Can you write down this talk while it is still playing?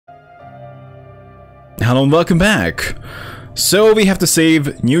Hello and welcome back. So we have to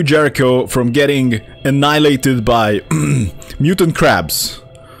save New Jericho from getting annihilated by mutant crabs.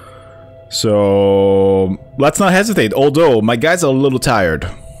 So let's not hesitate, although my guys are a little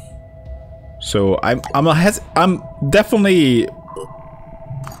tired. So I'm definitely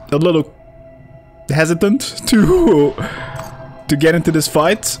a little hesitant to get into this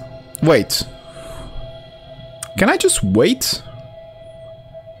fight. Wait. Can I just wait?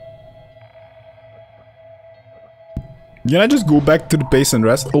 Can I just go back to the base and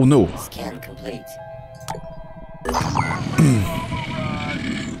rest? Oh no. Scan complete.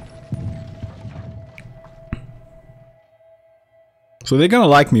 So they're gonna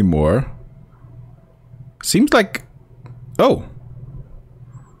like me more. Seems like... Oh.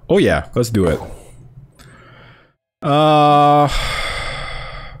 Oh yeah, let's do it.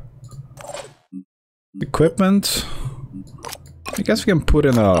 Equipment. I guess we can put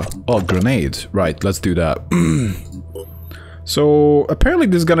in a... Oh, grenade. Right, let's do that. So, apparently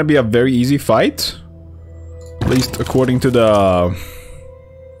this is gonna be a very easy fight. At least according to the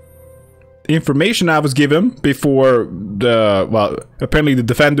information I was given before the... Well, apparently the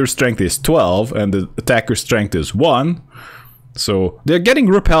defender's strength is 12 and the attacker's strength is 1. So, they're getting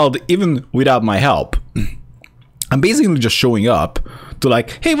repelled even without my help. I'm basically just showing up to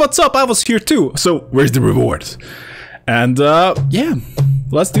like, hey, what's up? I was here too. So, where's the reward? And, yeah,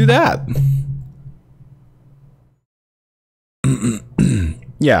 let's do that.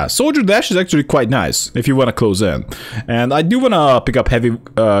 Yeah, Soldier Dash is actually quite nice if you want to close in. And I do want to pick up heavy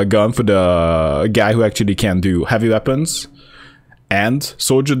gun for the guy who actually can do heavy weapons and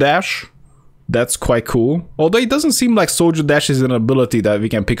Soldier Dash. That's quite cool. Although it doesn't seem like Soldier Dash is an ability that we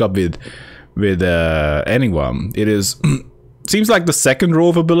can pick up with anyone. It is seems like the second row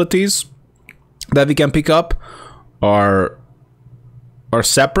of abilities that we can pick up are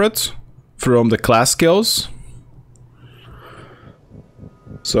separate from the class skills.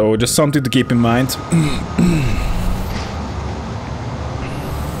 So just something to keep in mind.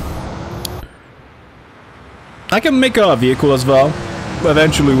 I can make a vehicle as well.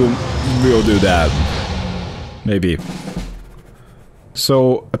 Eventually we'll do that. Maybe.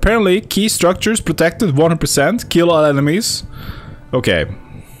 So apparently key structures protected 100%. Kill all enemies. Okay.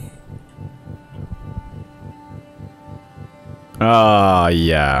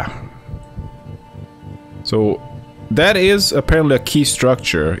 Yeah. So that is apparently a key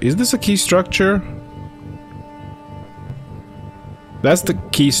structure. Is this a key structure? That's the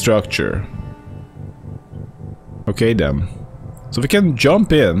key structure. Okay then. So we can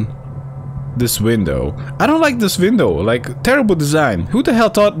jump in this window. I don't like this window. Like, terrible design. Who the hell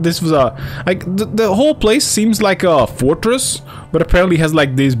thought this was a... Like, the whole place seems like a fortress, but apparently has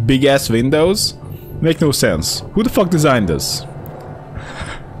like these big ass windows. Make no sense. Who the fuck designed this?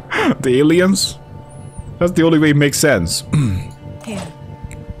 The aliens? That's the only way it makes sense. Here.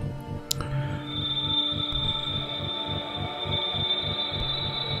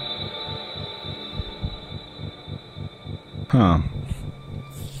 Huh.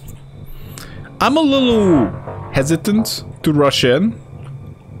 I'm a little hesitant to rush in.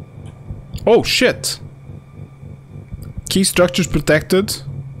 Oh shit. Key structures protected.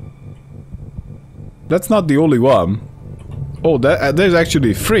 That's not the only one. Oh, there's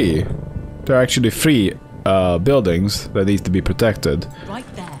actually 3. There are actually 3 buildings that need to be protected. Right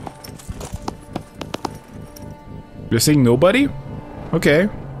there. You're seeing nobody? Okay.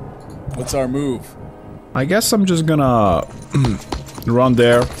 What's our move? I guess I'm just gonna run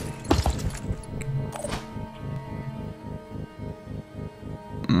there.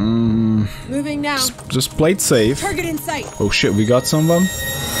 Moving now. Just play it safe. Target in sight. Oh shit, we got someone?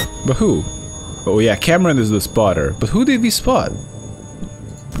 But who? Oh yeah, Cameron is the spotter. But who did we spot?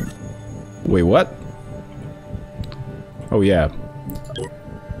 Wait, what? Oh yeah.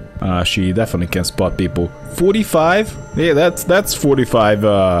 She definitely can spot people. 45? Yeah, that's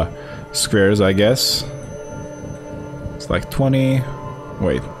 45 squares, I guess. It's like 20.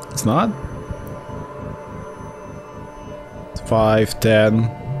 Wait, it's not? It's 5,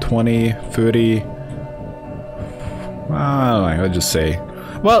 10, 20, 30. I don't know, let's just say.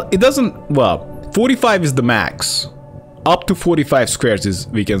 Well, it doesn't... Well, 45 is the max. Up to 45 squares is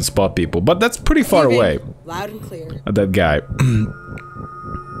we can spot people, but that's pretty far away. Loud and clear. That guy.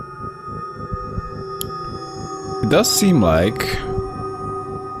 It does seem like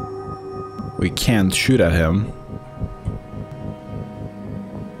we can't shoot at him.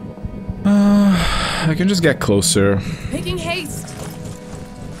 I can just get closer. Making haste.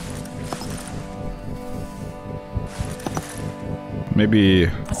 Maybe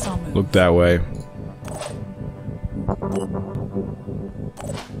look that way.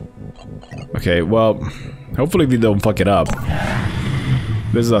 Okay, well, hopefully we don't fuck it up.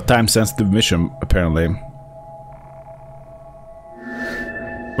 This is a time-sensitive mission, apparently.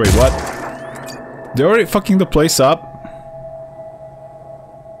 Wait, what? They're already fucking the place up?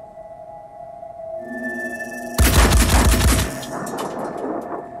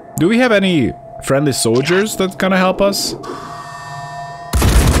 Do we have any friendly soldiers that gonna help us?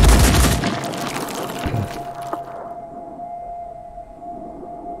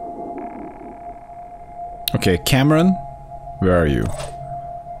 Okay, Cameron, where are you?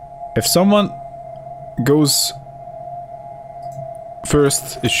 If someone goes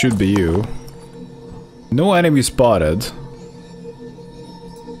first, it should be you. No enemy spotted.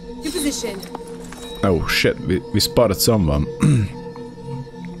 Your position. Oh shit, we spotted someone.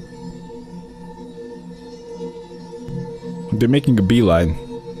 They're making a beeline.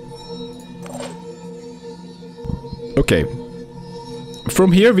 Okay.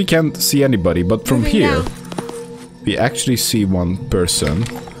 From here we can't see anybody, but from Moving here now. we actually see one person.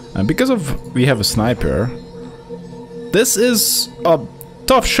 And because of we have a sniper, this is a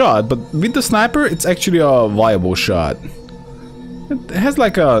tough shot, but with the sniper it's actually a viable shot. It has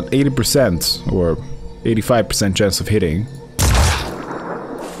like a 80% or 85% chance of hitting.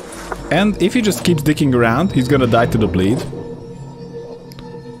 And if he just keeps dicking around, he's gonna die to the bleed.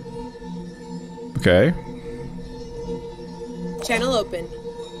 Okay. Channel open.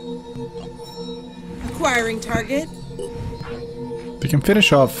 Acquiring target. We can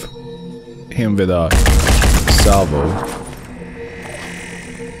finish off him with a salvo.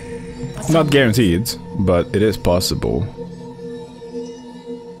 Not guaranteed, but it is possible.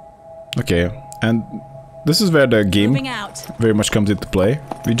 Okay, and this is where the game Moving out. very much comes into play.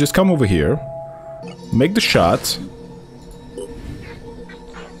 We just come over here, make the shot,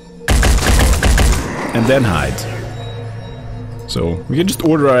 and then hide. So we can just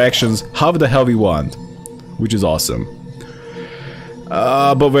order our actions how the hell we want, which is awesome.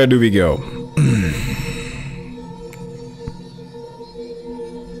 But where do we go?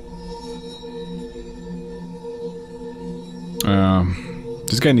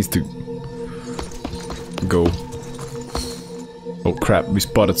 This guy needs to go. Oh crap, we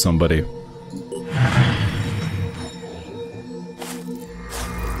spotted somebody.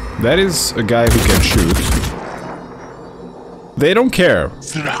 That is a guy who can shoot. They don't care.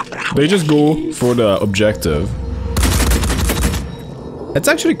 They just go for the objective. It's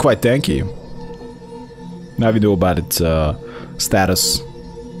actually quite tanky. Now we know about its status.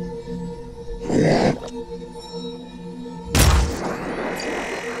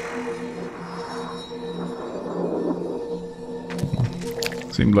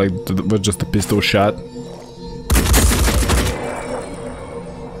 Seemed like it was just a pistol shot.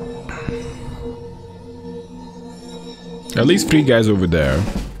 At least 3 guys over there.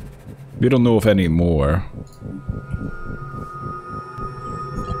 We don't know of any more.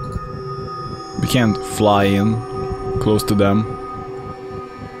 We can't fly in close to them.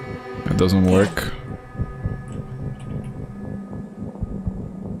 It doesn't work.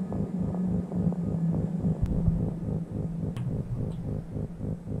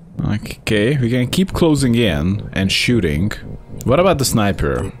 Okay, we can keep closing in and shooting. What about the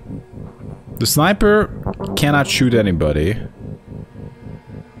sniper? The sniper cannot shoot anybody.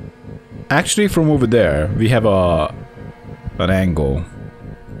 Actually, from over there, we have an angle.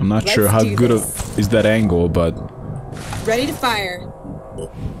 I'm not sure how do good this. is that angle, but Ready to fire.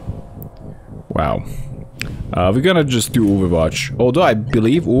 wow. We're gonna just do Overwatch. Although I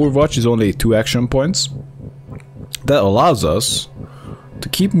believe Overwatch is only 2 action points. That allows us to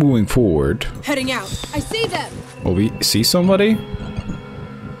keep moving forward. Heading out. I see them. Oh, we see somebody?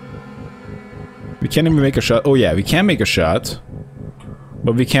 We can't even make a shot. Oh yeah, we can make a shot.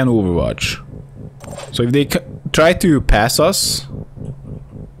 But we can't Overwatch. So if they try to pass us,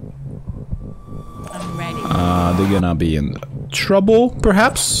 I'm ready. they're gonna be in trouble,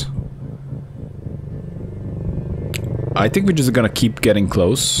 perhaps? I think we're just gonna keep getting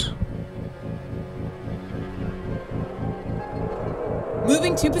close.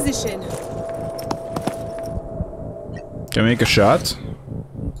 Moving to position. Can we make a shot?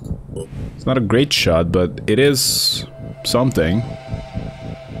 It's not a great shot, but it is something.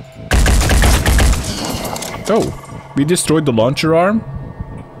 Oh, we destroyed the launcher arm?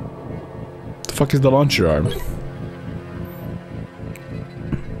 The fuck is the launcher arm?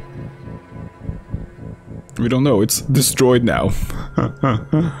 We don't know, it's destroyed now.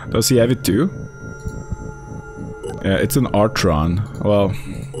 Does he have it too? Yeah, it's an Artron. Well...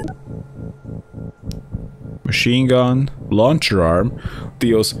 Machine gun, launcher arm,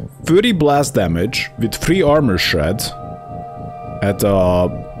 deals 30 blast damage with 3 armor shred at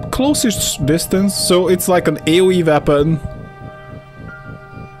closest distance, so it's like an AoE weapon.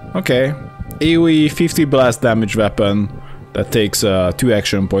 Okay, AoE 50 blast damage weapon that takes 2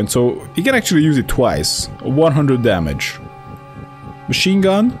 action points, so you can actually use it twice, 100 damage. Machine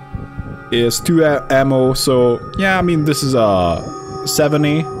gun is 2 ammo, so yeah, I mean this is a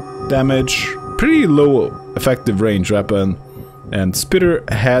 70 damage, pretty low effective range weapon. And Spitter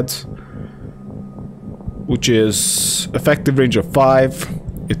Head, which is effective range of 5.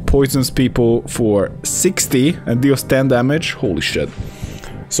 It poisons people for 60 and deals 10 damage. Holy shit.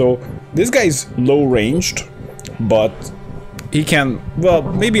 So this guy is low ranged, but he can, well,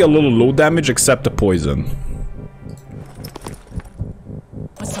 maybe a little low damage except the poison.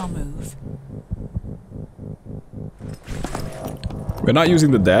 What's our move? We're not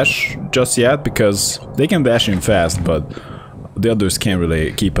using the dash just yet because they can dash in fast, but the others can't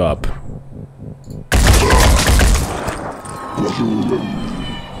really keep up.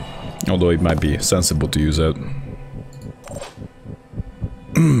 Although it might be sensible to use it.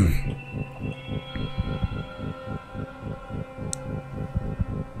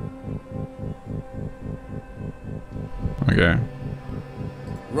 Okay.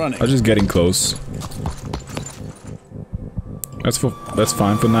 Running. I'm just getting close. That's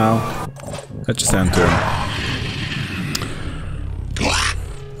fine for now. Let's just enter.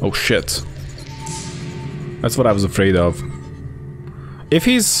 Oh shit. That's what I was afraid of. If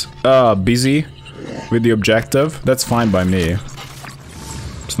he's busy with the objective, that's fine by me.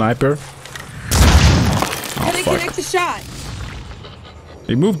 Sniper. Oh Can I fuck. connect the shot?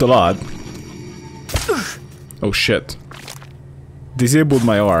 He moved a lot. Oh shit. Disabled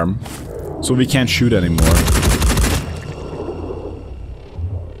my arm, so we can't shoot anymore.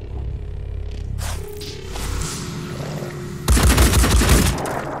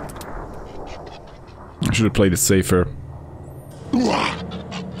 I should have played it safer.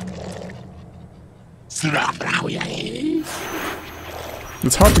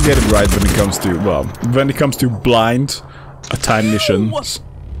 It's hard to get it right when it comes to, well, when it comes to blind time missions.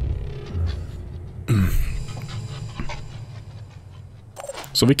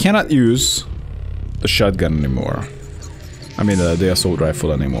 So we cannot use the shotgun anymore. I mean the assault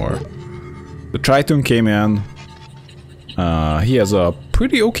rifle anymore. The Triton came in. He has a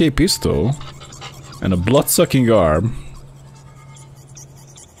pretty okay pistol. And a blood-sucking arm.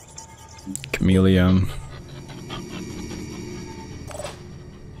 Chameleon.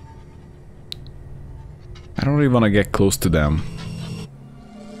 I don't really want to get close to them.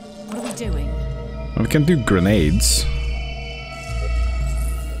 What are we doing? We can do grenades.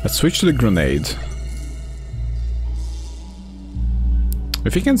 Let's switch to the grenade.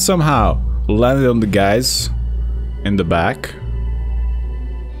 If we can somehow land it on the guys in the back,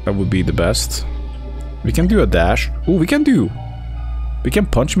 that would be the best. We can do a dash. Ooh, we can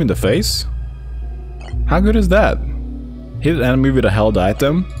punch him in the face? How good is that? Hit an enemy with a held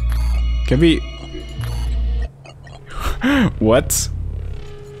item? Can we... What?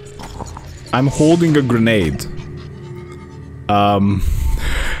 I'm holding a grenade. Why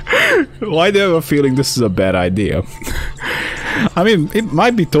do I have a feeling this is a bad idea? I mean, it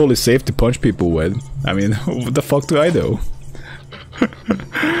might be totally safe to punch people with. I mean, what the fuck do I do?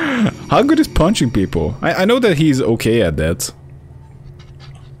 How good is punching people? I know that he's okay at that.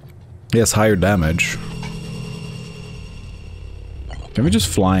 He has higher damage. Can we just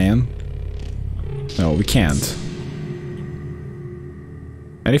fly in? No, we can't.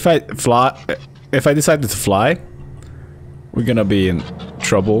 And if I decided to fly, we're gonna be in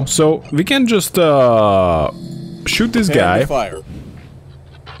trouble. So we can just shoot this guy. Fire.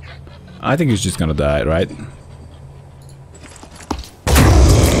 I think he's just gonna die, right?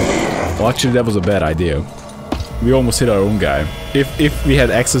 Well, actually, that was a bad idea. We almost hit our own guy. If we had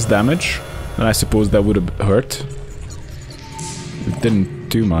excess damage, then I suppose that would have hurt. It didn't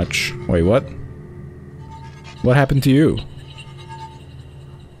do much. Wait, what? What happened to you?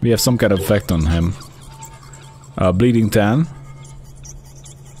 We have some kind of effect on him. Bleeding 10.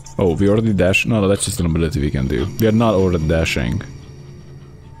 Oh, we already dashed? No, that's just an ability we can do. We are not already dashing.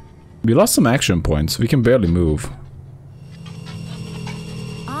 We lost some action points. We can barely move.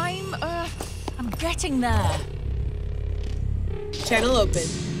 I'm getting there. Channel open.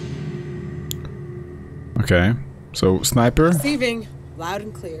 Okay. So, sniper. Receiving. Loud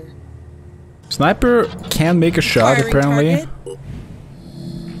and clear. Sniper can make a shot, Firing apparently. target.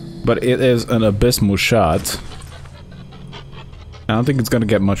 But it is an abysmal shot. I don't think it's gonna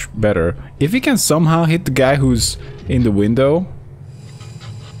get much better. If we can somehow hit the guy who's in the window,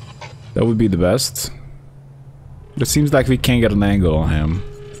 that would be the best. It seems like we can't get an angle on him.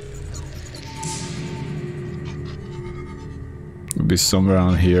 It'll be somewhere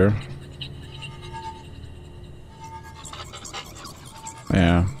around here.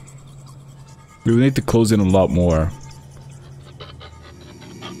 Yeah. We will need to close in a lot more.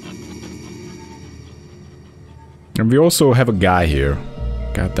 And we also have a guy here.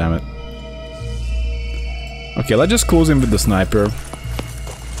 God damn it. Okay, let's just close in with the sniper.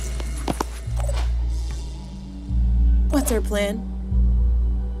 What's our plan?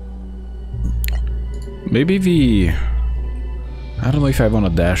 Maybe we... I don't know if I want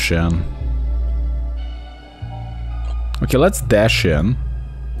to dash in. Okay, let's dash in.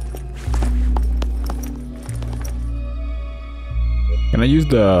 Can I use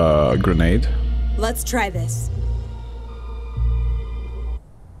the grenade? Let's try this.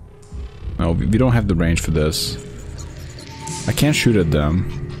 No, we don't have the range for this. I can't shoot at them.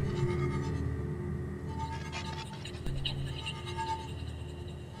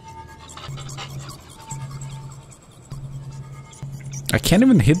 I can't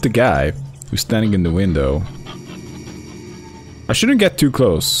even hit the guy who's standing in the window. I shouldn't get too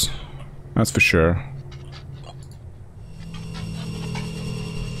close. That's for sure.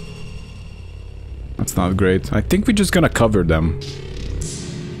 That's not great. I think we're just gonna cover them.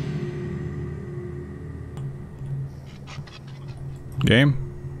 Game?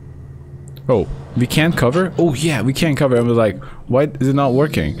 Oh, we can't cover? Oh yeah, we can't cover. I was like, why is it not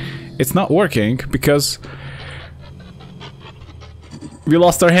working? It's not working because we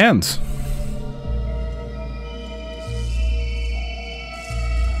lost our hands.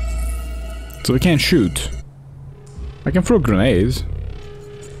 So we can't shoot. I can throw grenades.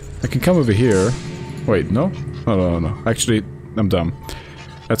 I can come over here. Wait, no? No. Actually, I'm dumb.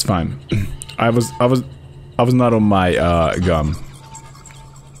 That's fine. I was not on my gun.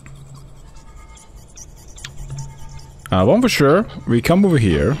 One for sure. We come over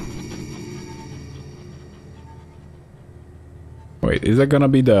here. Wait, is that gonna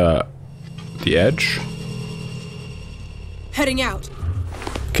be the edge? Heading out.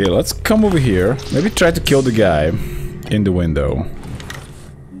 Okay, let's come over here. Maybe try to kill the guy in the window.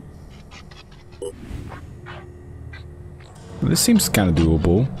 This seems kind of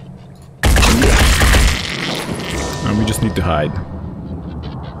doable. And we just need to hide.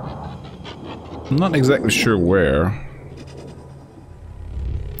 I'm not exactly sure where.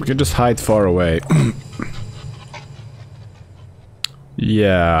 We can just hide far away.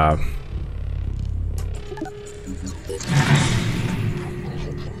 Yeah.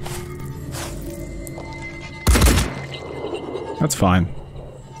 That's fine.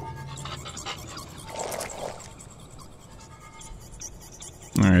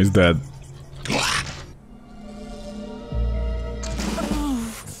 Alright, he's dead.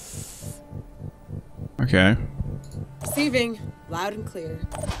 Okay. Receiving. Loud and clear.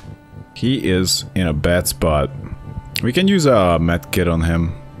 He is in a bad spot. We can use a medkit on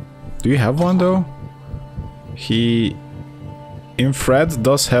him. Do you have one though? He... Infrared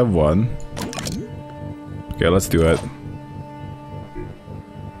does have one. Okay, let's do it.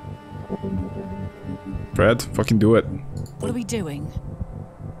 Fred, fucking do it. What are we doing?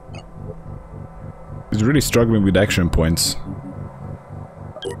 He's really struggling with action points.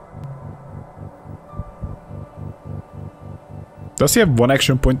 Does he have one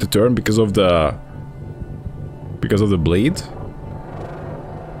action point to turn because of the... because of the blade?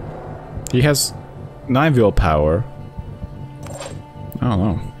 He has 9 willpower. I don't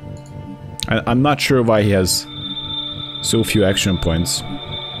know. I'm not sure why he has so few action points.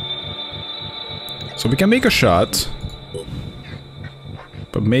 So we can make a shot.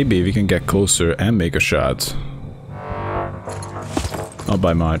 But maybe we can get closer and make a shot. Not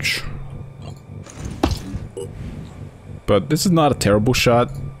by much. But this is not a terrible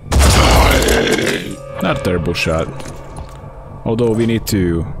shot. Not a terrible shot. Although we need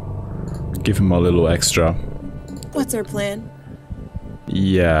to give him a little extra. What's our plan?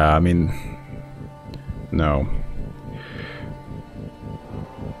 Yeah, I mean... No.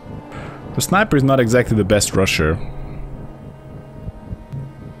 The sniper is not exactly the best rusher.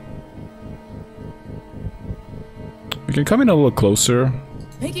 We can come in a little closer.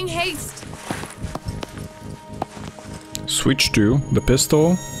 Making haste. Switch to the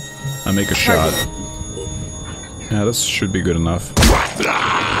pistol and make a shot. Yeah, this should be good enough.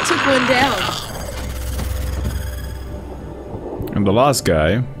 Took one down. And the last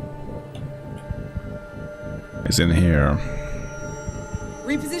guy is in here.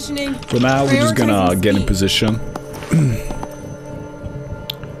 Repositioning. For now, we're just gonna get in position.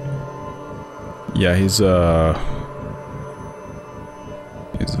 Yeah, he's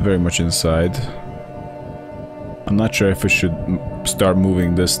very much inside. I'm not sure if we should start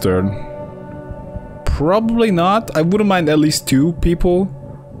moving this turn. Probably not. I wouldn't mind at least 2 people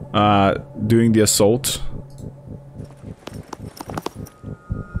doing the assault.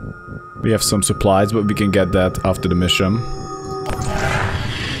 We have some supplies, but we can get that after the mission.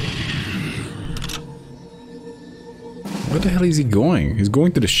 Where the hell is he going? He's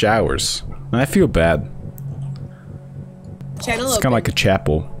going to the showers. I feel bad. Channel It's open. kind of like a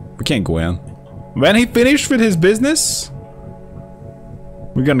chapel. We can't go in. When he finished with his business,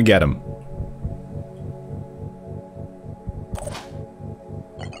 we're gonna get him.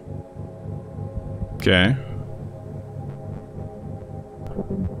 Okay.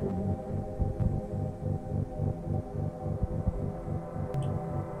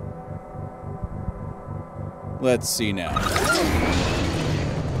 Let's see now.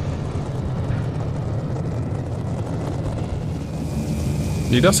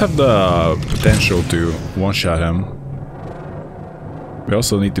 He does have the potential to one-shot him. We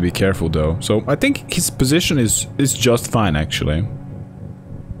also need to be careful though. So I think his position is just fine actually.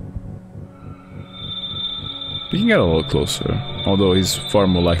 We can get a little closer, although he's far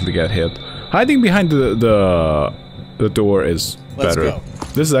more likely to get hit. Hiding behind the door is Let's better. go.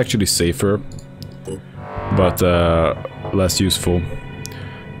 This is actually safer, but less useful.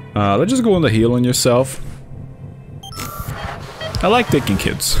 Let's just go on the heal on yourself. I like taking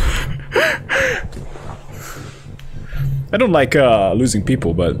hits. I don't like losing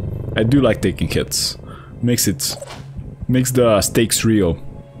people, but I do like taking hits. Makes the stakes real.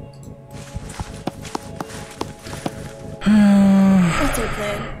 What's our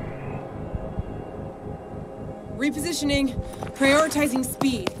plan? Repositioning. Prioritizing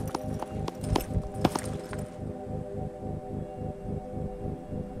speed.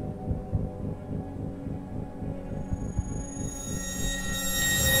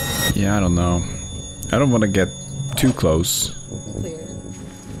 Yeah, I don't know. I don't want to get too close. Clear.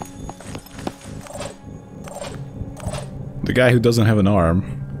 The guy who doesn't have an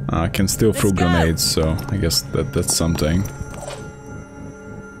arm can still throw Let's go. grenades, so I guess that's something.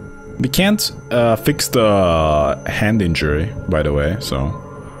 We can't fix the hand injury, by the way, so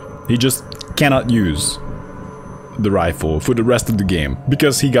he just cannot use the rifle for the rest of the game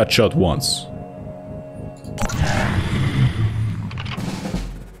because he got shot once.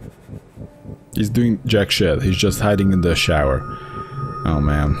 He's doing jack shit. He's just hiding in the shower. Oh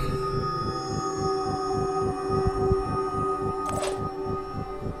man.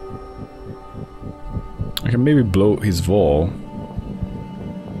 I can maybe blow his wall.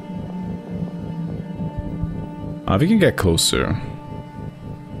 We can get closer.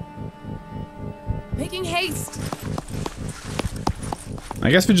 Making haste. I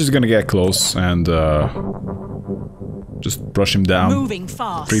guess we're just gonna get close and just brush him down. Moving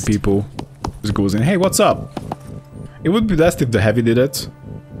fast. 3 people. Just goes in. Hey, what's up? It would be best if the heavy did it.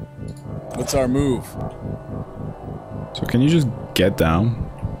 What's our move? So can you just get down?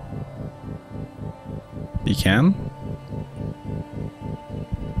 You can?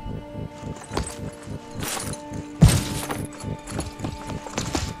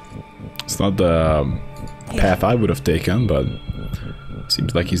 It's not the path I would have taken, but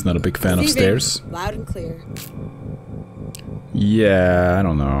seems like he's not a big fan of Receiving. stairs. Loud and clear. Yeah, I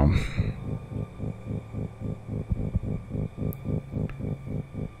don't know.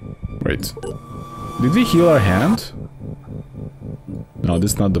 Wait. Did we heal our hand? No,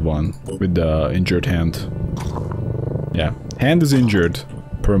 this is not the one with the injured hand. Yeah, hand is injured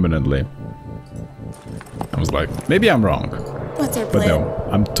permanently. I was like, maybe I'm wrong. What's our But plan? no,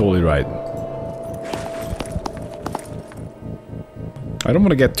 I'm totally right. I don't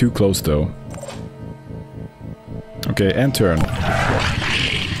want to get too close though. Okay, and turn.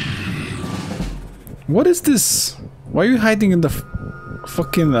 What is this? Why are you hiding in the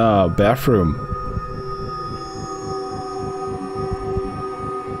fucking bathroom?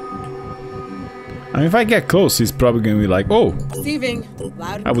 I mean, if I get close, he's probably gonna be like, oh, Receiving.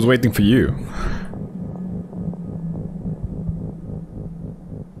 Loud and I was waiting for you.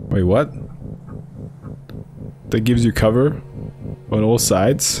 Wait, what? That gives you cover on all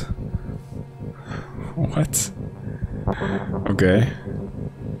sides? What? Okay.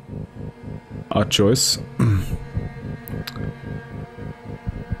 Odd choice.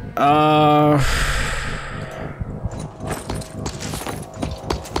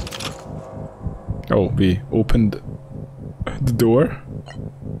 Oh, we opened the door.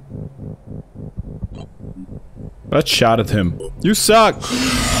 Let's shout at him. You suck!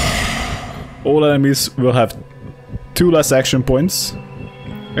 All enemies will have 2 less action points.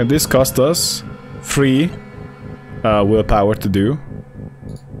 And this cost us 3 willpower to do.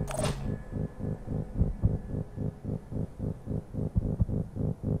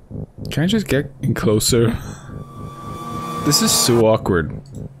 Can I just get in closer? This is so awkward.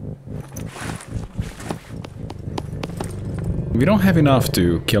 We don't have enough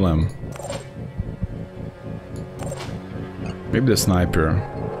to kill him. Maybe the sniper.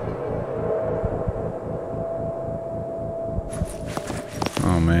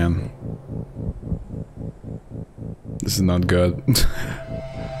 Oh man. This is not good.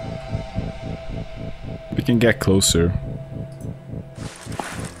 We can get closer.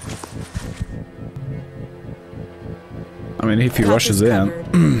 I mean, if he rushes in,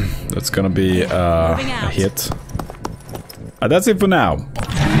 that's gonna be a hit. That's it for now.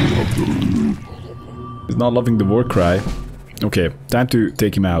 He's not loving the war cry. Okay, time to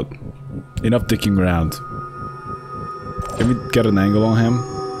take him out. Enough dicking around. Can we get an angle on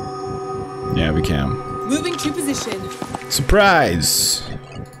him? Yeah, we can. Moving to position. Surprise!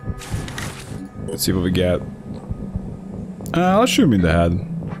 Let's see what we get. Let's shoot him in the head.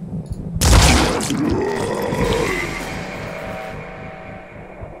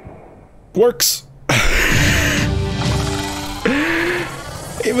 Works!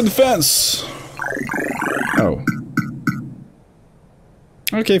 Even defense! Oh.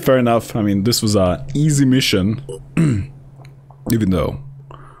 Okay, fair enough. I mean, this was a easy mission. Even though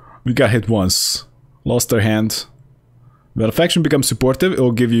we got hit once. Lost our hand. When a faction becomes supportive, it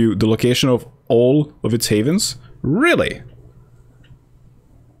will give you the location of all of its havens. Really?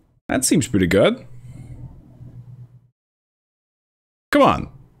 That seems pretty good. Come on.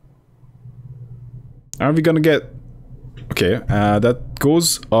 Are we gonna get... Okay, that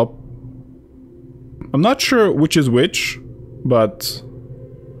goes up. I'm not sure which is which, but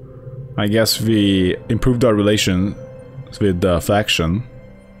I guess we improved our relation with the faction.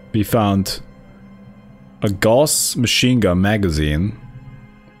 We found a Gauss machine gun magazine.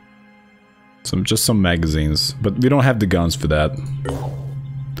 Just some magazines, but we don't have the guns for that.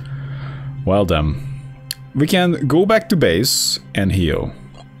 Well then, we can go back to base and heal.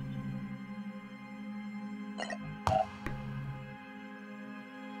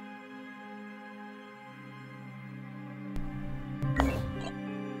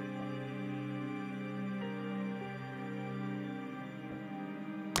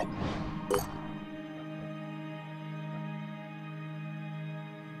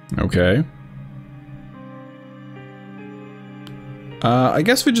 Okay. I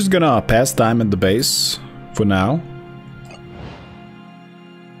guess we're just gonna pass time at the base for now.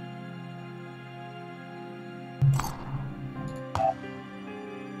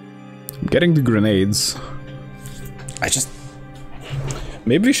 I'm getting the grenades.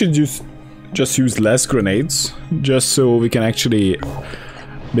 Maybe we should just use less grenades, just so we can actually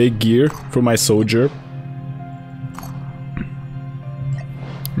make gear for my soldier.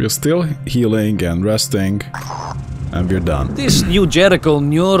 We're still healing and resting, and we're done. This new Jericho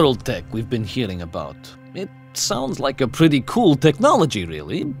neural tech we've been hearing about. It sounds like a pretty cool technology,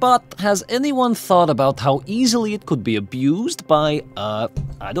 really, but has anyone thought about how easily it could be abused by, I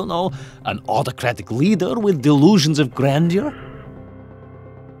don't know, an autocratic leader with delusions of grandeur?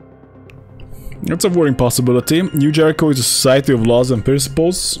 That's a worrying possibility. New Jericho is a society of laws and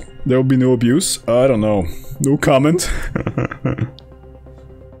principles. There will be no abuse. I don't know. No comment.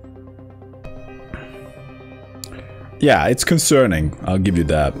 Yeah, it's concerning, I'll give you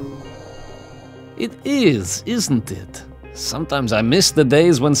that. It is, isn't it? Sometimes I miss the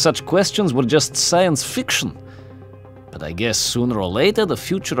days when such questions were just science fiction. But I guess sooner or later the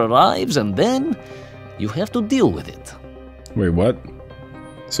future arrives and then you have to deal with it. Wait, what?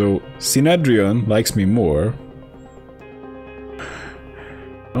 So, Synedrion likes me more.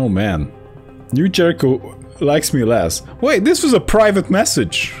 Oh man. New Jericho likes me less. Wait, this was a private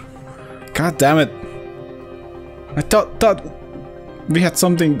message! God damn it. I thought we had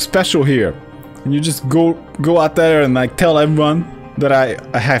something special here, and you just go out there and like tell everyone that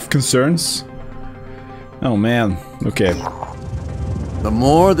I have concerns. Oh man, okay. The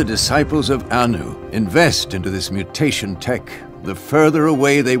more the disciples of Anu invest into this mutation tech, the further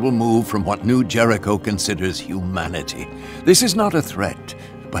away they will move from what New Jericho considers humanity. This is not a threat,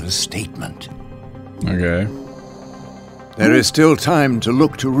 but a statement. Okay. There is still time to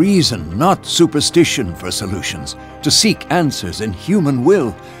look to reason, not superstition, for solutions. To seek answers in human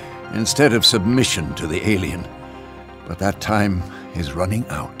will, instead of submission to the alien. But that time is running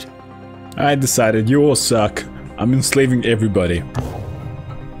out. I decided you all suck. I'm enslaving everybody.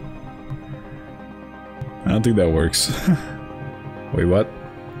 I don't think that works. Wait, what?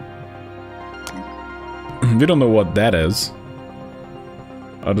 We don't know what that is.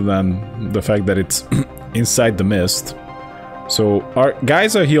 Other than the fact that it's inside the mist. So our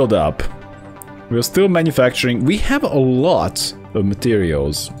guys are healed up. We're still manufacturing. We have a lot of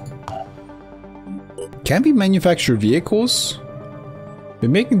materials. Can we manufacture vehicles? We're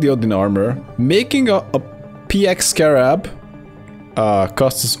making the Odin armor. Making a PX Scarab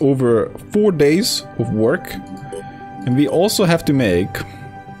costs us over 4 days of work. And we also have to make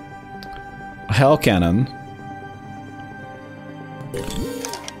a Hell Cannon.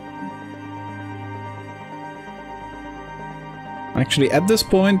 Actually, at this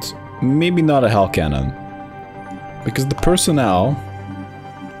point, maybe not a Hell Cannon. Because the personnel...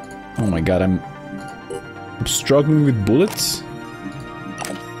 Oh my god, I'm struggling with bullets.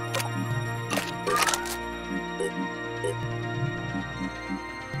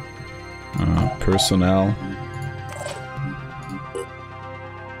 Personnel.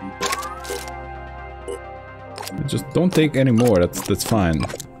 Just don't take any more, that's fine.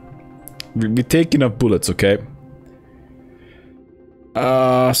 We take enough bullets, okay?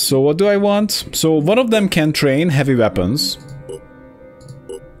 So what do I want? So one of them can train heavy weapons.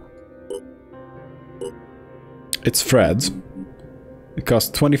 It's Fred. It costs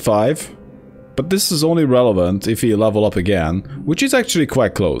 25. But this is only relevant if you level up again, which is actually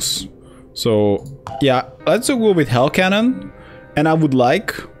quite close. So yeah, let's go with Hell Cannon. And I would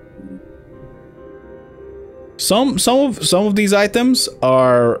like some of these items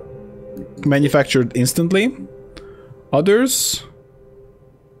are manufactured instantly. Others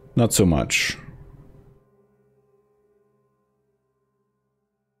not so much.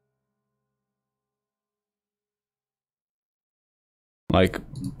 Like,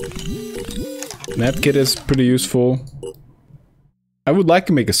 medkit is pretty useful. I would like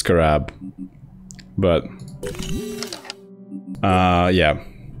to make a Scarab, but yeah,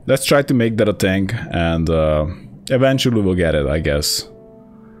 let's try to make that a thing, and eventually we'll get it, I guess.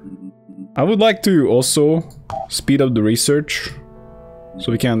 I would like to also speed up the research,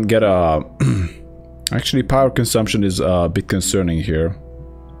 so we can get a... Actually, power consumption is a bit concerning here.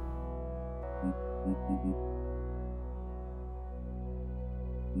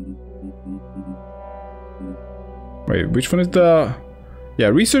 Wait, which one is the... Yeah,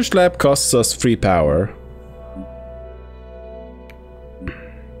 research lab costs us free power.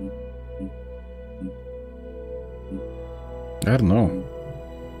 I don't know.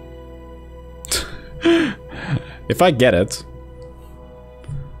 If I get it...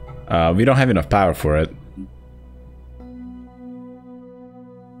 we don't have enough power for it.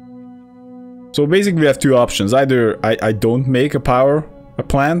 So basically we have two options. Either I don't make a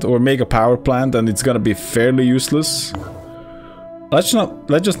plant, or make a power plant, and it's gonna be fairly useless. Let's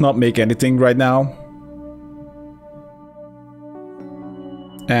just not make anything right now.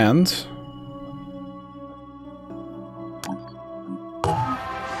 And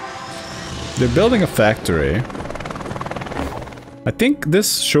they're building a factory. I think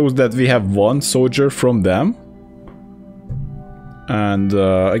this shows that we have one soldier from them. And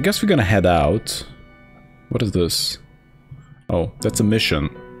I guess we're gonna head out. What is this? Oh, that's a mission.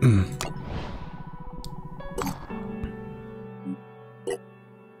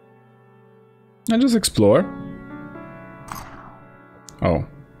 And just explore. Oh.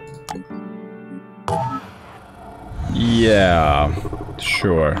 Yeah,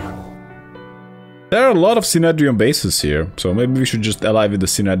 sure. There are a lot of Synedrion bases here, so maybe we should just ally with the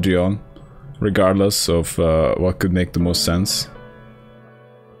Synedrion, regardless of what could make the most sense.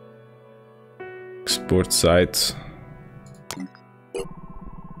 Export site.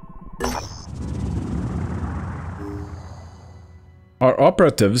 Our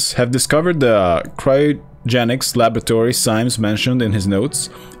operatives have discovered the cryogenics laboratory Symes mentioned in his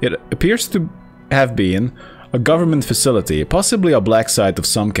notes. It appears to have been a government facility, possibly a black site of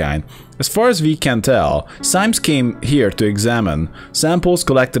some kind. As far as we can tell, Symes came here to examine samples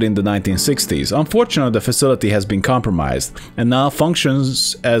collected in the 1960s. Unfortunately, the facility has been compromised and now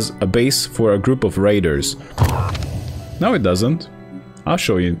functions as a base for a group of raiders. No, it doesn't. I'll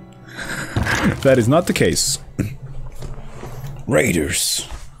show you. That is not the case. Raiders.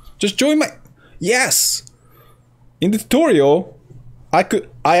 Just join my... Yes! In the tutorial,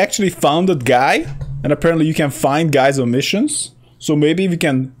 I actually found that guy, and apparently you can find guys on missions. So maybe we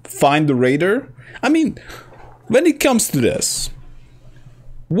can find the raider. I mean, when it comes to this,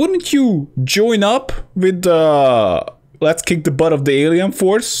 wouldn't you join up with the let's kick the butt of the alien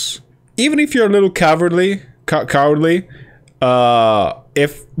force? Even if you're a little cowardly,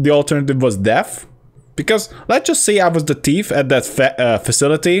 if the alternative was death? Because let's just say I was the thief at that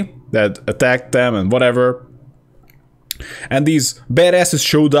facility that attacked them and whatever. And these badasses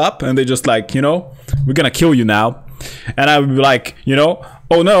showed up and they just like, you know, we're gonna kill you now. And I would be like, you know,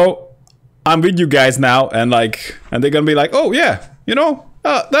 oh no, I'm with you guys now. And like, and they're gonna be like, oh yeah, you know,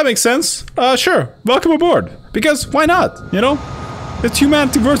 that makes sense. Sure, welcome aboard. Because why not, you know? It's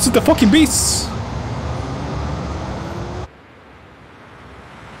humanity versus the fucking beasts.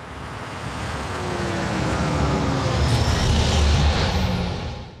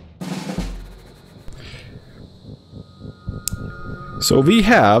 So we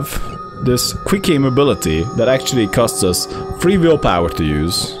have this quick aim ability that actually costs us 3 willpower to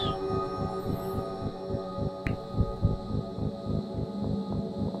use.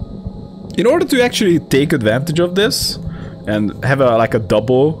 In order to actually take advantage of this and have a like a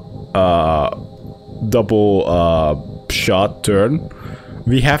double shot turn,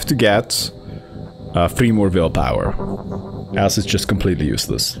 we have to get 3 more willpower, else it's just completely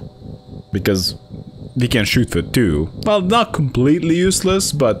useless. Because we can shoot for 2. Well, not completely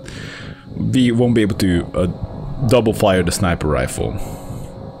useless, but we won't be able to double fire the sniper rifle.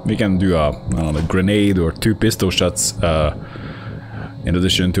 We can do I don't know, a grenade or 2 pistol shots in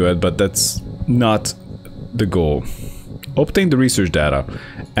addition to it, but that's not the goal. Obtain the research data.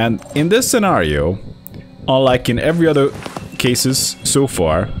 And in this scenario, unlike in every other cases so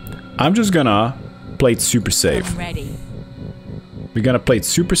far, I'm just gonna play it super safe. I'm ready. We're gonna play it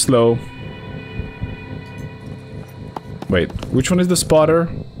super slow. Wait, which one is the spotter?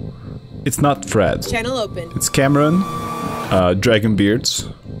 It's not Fred. Channel open. It's Cameron,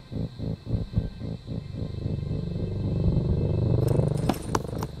 Dragonbeards.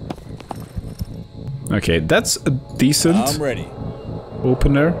 Okay, that's a decent I'm ready.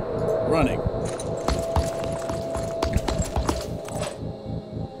 opener. Running.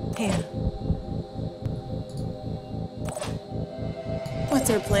 Here. What's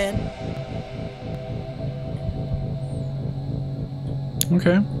our plan?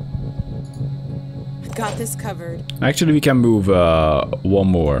 Okay. Got this covered. Actually, we can move one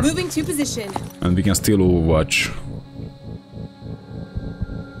more, Moving to position. and we can steal Overwatch.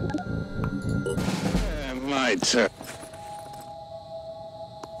 My turn.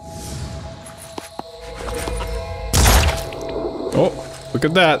 Oh, look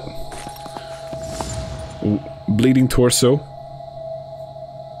at that. Ooh, bleeding torso.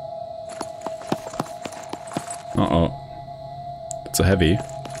 Uh-oh. It's a heavy.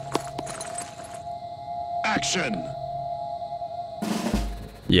 Action!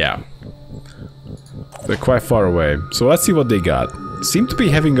 Yeah. They're quite far away. So let's see what they got. Seem to be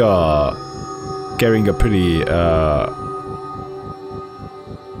having carrying a pretty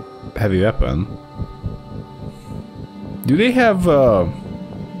heavy weapon. Do they have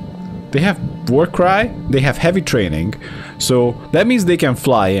Warcry? They have heavy training, so that means they can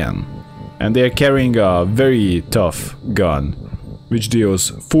fly in. And they're carrying a very tough gun, which deals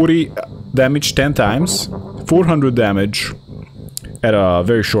 40 damage 10 times, 400 damage at a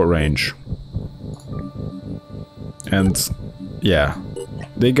very short range. And yeah,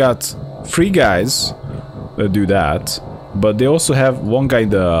 they got 3 guys that do that, but they also have 1 guy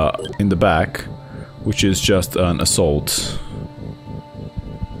in the back, which is just an assault.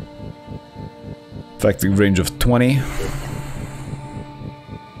 Effective range of 20.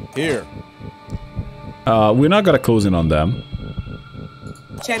 Here. We're not gonna close in on them.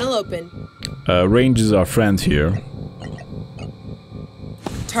 Channel open. Range is our friend here.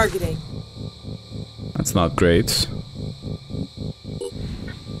 Targeting. That's not great.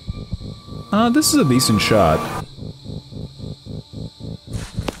 This is a decent shot.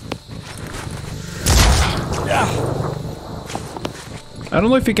 I don't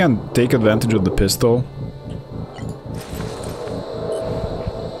know if he can take advantage of the pistol.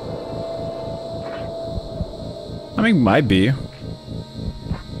 I mean, might be.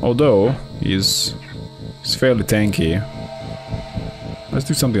 Although, he's fairly tanky. Let's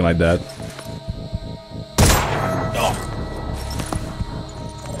do something like that.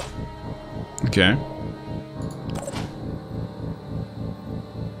 Okay.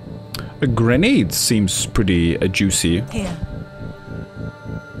 A grenade seems pretty juicy. Here.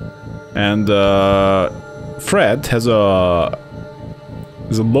 And Fred has a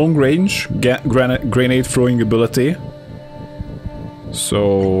long range grenade throwing ability.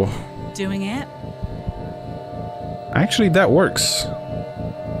 So Doing it? actually that works.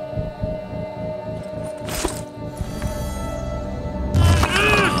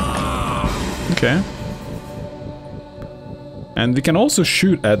 Okay. And we can also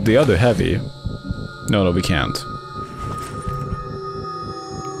shoot at the other heavy. No, we can't.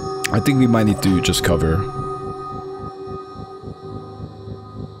 I think we might need to just cover.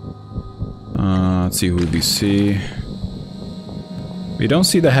 Let's see who we see. We don't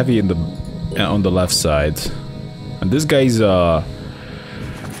see the heavy in the on the left side, and this guy's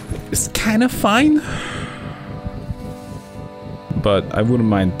is kind of fine, but I wouldn't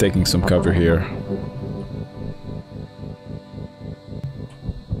mind taking some cover here.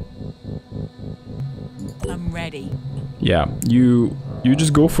 I'm ready. Yeah, you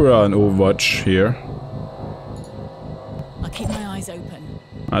just go for an Overwatch here. I'll keep my eyes open.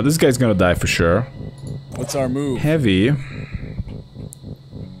 This guy's gonna die for sure. What's our move? Heavy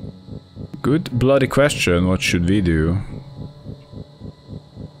Good bloody question. What should we do?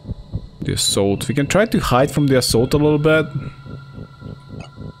 The assault. We can try to hide from the assault a little bit.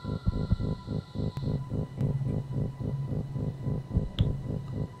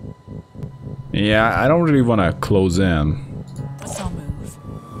 Yeah, I don't really want to close in. What's our move?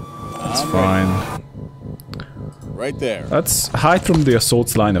 That's fine. Right there. Let's hide from the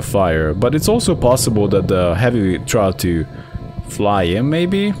assault's line of fire, but it's also possible that the heavy try to fly in,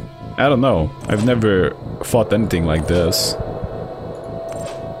 maybe? I don't know. I've never fought anything like this.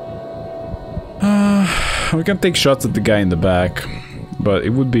 We can take shots at the guy in the back, but it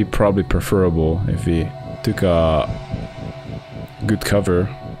would be probably preferable if we took a good cover.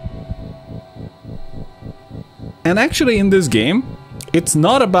 And actually in this game, it's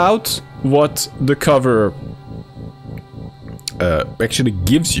not about what the cover actually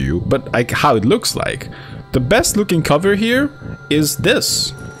gives you, but like how it looks like. The best looking cover here is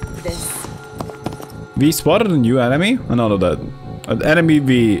this. We spotted a new enemy. Oh, no, that an enemy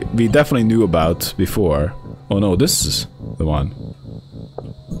we definitely knew about before. Oh no, this is the one.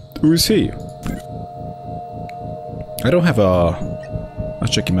 Who is he? I don't have a...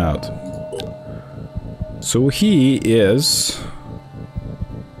 Let's check him out. So he is...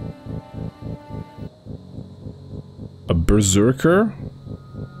 a berserker?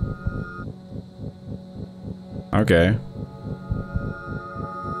 Okay.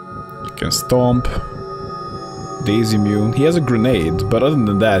 Can stomp. Daisy immune. He has a grenade, but other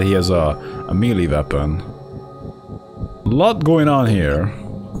than that he has a melee weapon. A lot going on here.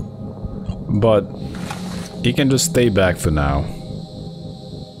 But he can just stay back for now.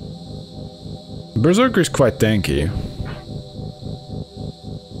 Berserker is quite tanky.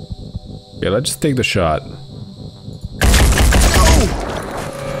 Yeah, let's just take the shot.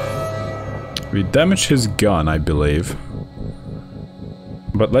 We damaged his gun, I believe.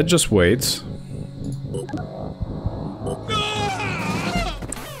 But let's just wait.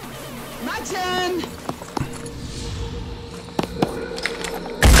 My turn.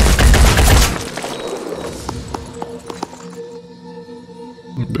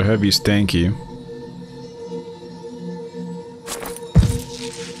 The heavy's tanky.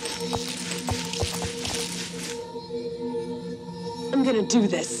 I'm gonna do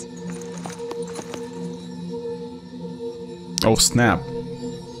this. Oh snap.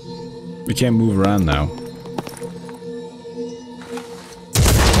 We can't move around now.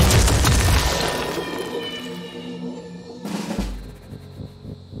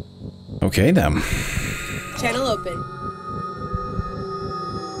 Okay then. Channel open.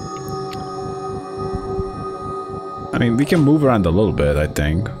 I mean, we can move around a little bit, I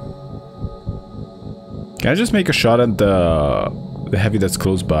think. Can I just make a shot at the heavy that's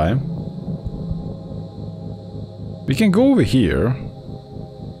close by? We can go over here.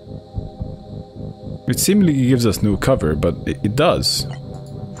 It seemingly gives us no cover, but it does.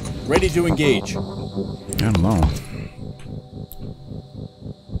 Ready to engage. I don't know.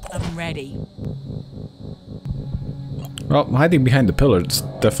 I'm ready. Well, hiding behind the pillars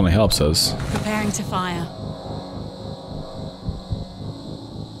definitely helps us. Preparing to fire.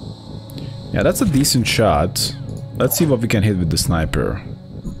 Yeah, that's a decent shot. Let's see what we can hit with the sniper.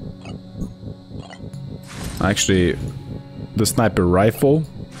 Actually, the sniper rifle.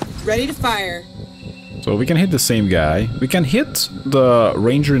 Ready to fire. So we can hit the same guy. We can hit the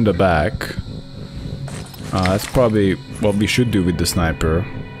ranger in the back. That's probably what we should do with the sniper.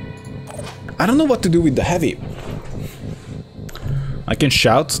 I don't know what to do with the heavy. I can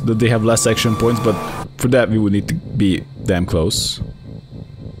shout that they have less action points, but for that we would need to be damn close.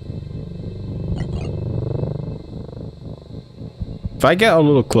 If I get a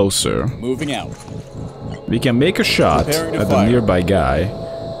little closer, Moving out. we can make a shot Preparing to at the fire. nearby guy,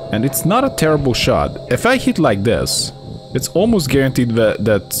 and it's not a terrible shot. If I hit like this, it's almost guaranteed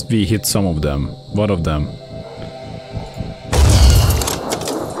that we hit some of them, one of them.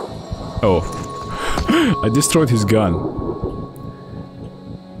 Oh, I destroyed his gun.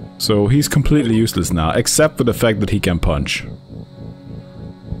 So he's completely useless now, except for the fact that he can punch.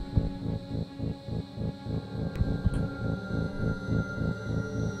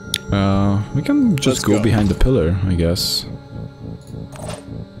 We can just go behind the pillar, I guess.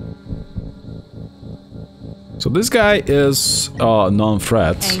 So this guy is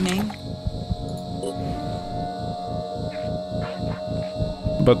non-threat. Aiming.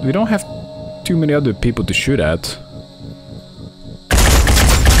 But we don't have too many other people to shoot at.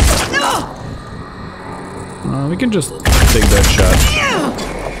 We can just take that shot.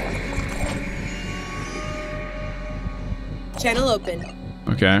 Channel open.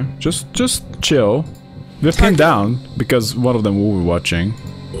 Okay, just chill. We're pinned down because one of them will be watching.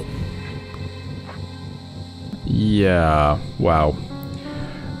 Yeah, wow.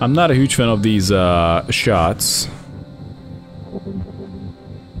 I'm not a huge fan of these shots.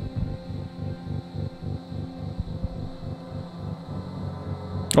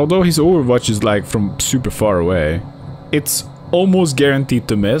 Although his Overwatch is like from super far away, it's almost guaranteed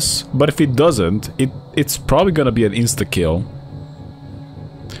to miss, but if it doesn't, it's probably gonna be an insta-kill.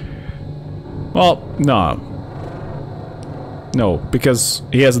 Well, no. No, because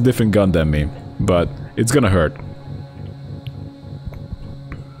he has a different gun than me, but it's gonna hurt.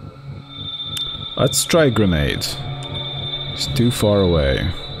 Let's try a grenade. It's too far away.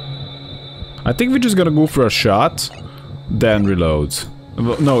 I think we're just gonna go for a shot, then reload.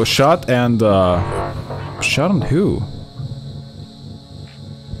 No, a shot and shot on who?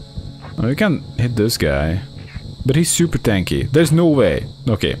 Oh, we can hit this guy, but he's super tanky. There's no way.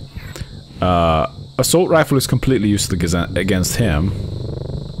 Okay. Assault rifle is completely useless against him.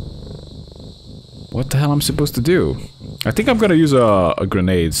 What the hell am I supposed to do? I think I'm gonna use a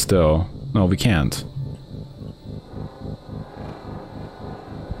grenade still. No, we can't.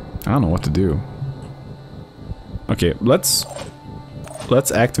 I don't know what to do. Okay, let's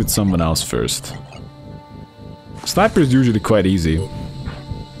act with someone else first. Sniper is usually quite easy.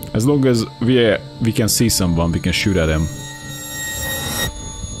 As long as we can see someone, we can shoot at him.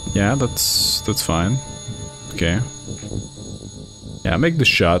 Yeah, that's fine. Okay. Yeah, make the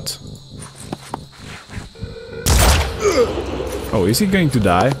shot. Oh, is he going to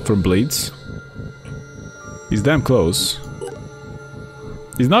die from bleeds? He's damn close.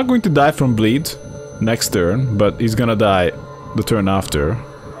 He's not going to die from bleed next turn, but he's gonna die the turn after.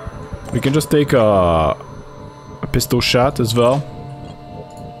 We can just take a pistol shot as well.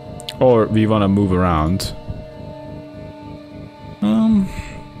 Or we wanna move around.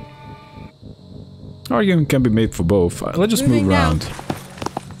 Argument can be made for both. Let's just move around.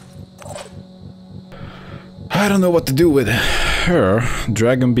 I don't know what to do with her.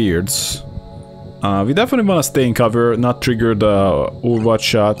 Dragon beards. We definitely want to stay in cover, not trigger the Overwatch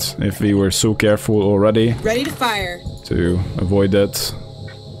shot if we were so careful already. Ready to fire. To avoid it.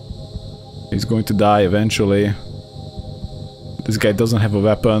 He's going to die eventually. This guy doesn't have a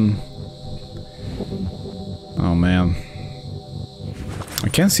weapon. Oh man. I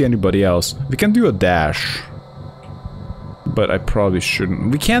can't see anybody else. We can do a dash. But I probably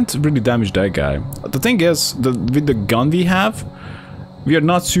shouldn't. We can't really damage that guy. The thing is, with the gun we have, we are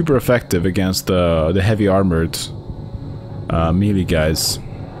not super effective against the heavy armored melee guys.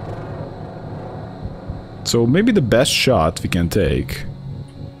 So maybe the best shot we can take.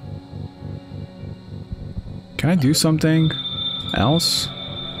 Can I do something else?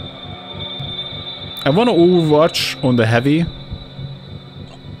 I want to Overwatch on the heavy.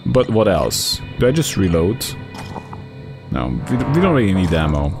 But what else? Do I just reload? No, we don't really need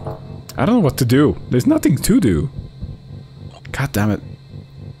ammo. I don't know what to do. There's nothing to do. God damn it.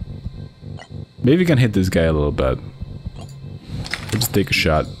 Maybe we can hit this guy a little bit. Let's just take a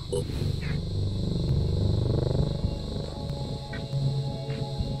shot.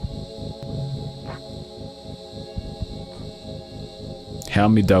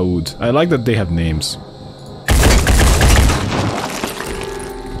 Helmi Daoud. I like that they have names.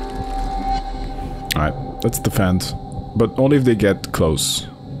 Alright, let's defend. But only if they get close.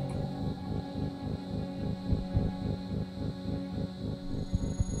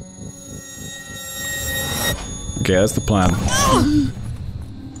 Okay, that's the plan.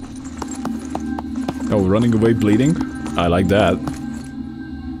 Oh, running away bleeding? I like that.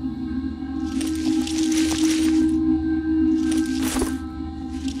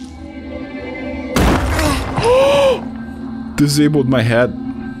 Disabled my head.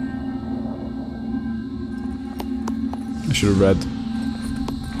 I should have read.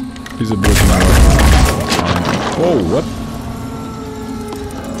 He's a bit now. Oh, what?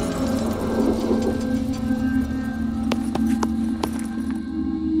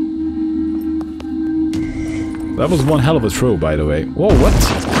 That was one hell of a throw, by the way. Whoa, what?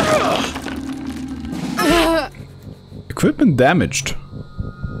 Equipment damaged.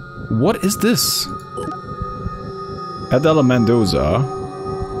 What is this? Adela Mendoza.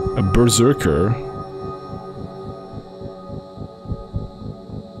 A berserker.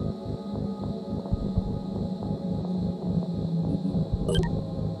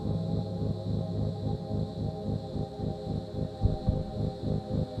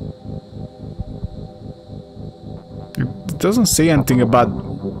 It doesn't say anything about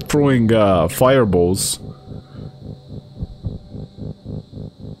throwing fireballs.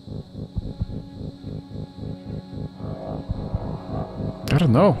 I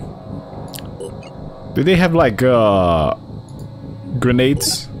don't know. Do they have like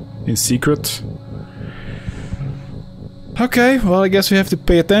grenades in secret? Okay, well I guess we have to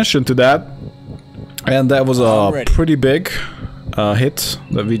pay attention to that. And that was a pretty big hit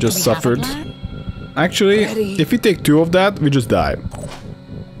that we just suffered. Actually, if we take 2 of that, we just die.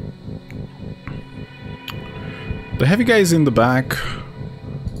 The heavy guy is in the back.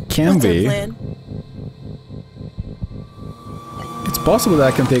 Can we? It's possible that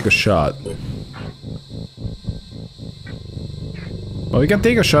I can take a shot. Well, we can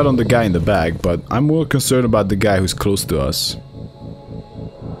take a shot on the guy in the back, but I'm more concerned about the guy who's close to us.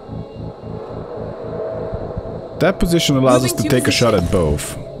 That position allows us to take a shot at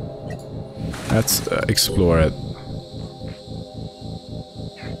both. Let's explore it.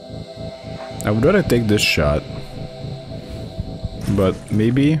 I would rather take this shot. But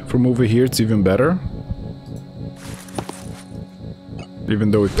maybe from over here it's even better.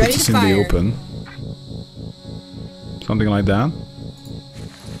 Even though it puts us in the open. Something like that.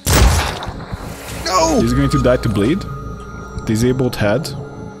 No! He's going to die to bleed. Disabled head.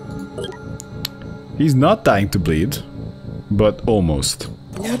 He's not dying to bleed. But almost.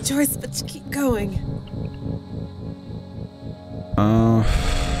 No choice but to keep going.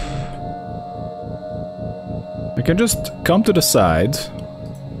 We can just come to the side.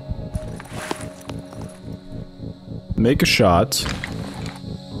 Make a shot.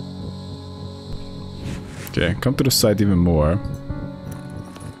 Okay, come to the side even more.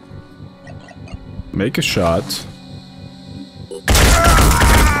 Make a shot.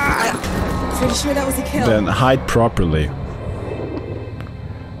 Pretty sure that was a kill. Then hide properly.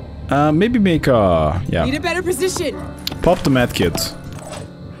 Maybe make a... yeah. Need a better position. Pop the medkit.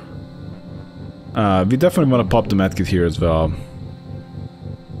 We definitely want to pop the medkit here as well.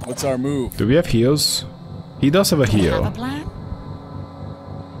 What's our move? Do we have heals? He does have a heal. Have a plan?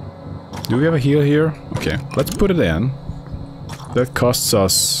 Do we have a heal here? Okay, let's put it in. That costs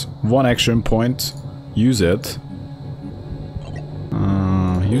us 1 action point. Use it.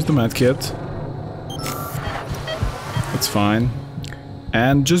 Use the medkit. That's fine.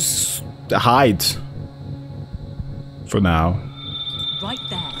 And just hide. For now. Right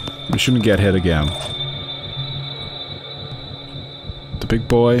there. We shouldn't get hit again. The big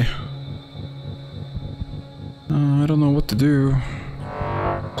boy. I don't know what to do.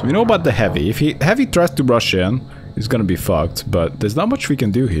 So we know about the heavy. If heavy tries to rush in, he's gonna be fucked. But there's not much we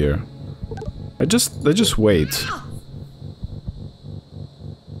can do here. Let's just wait.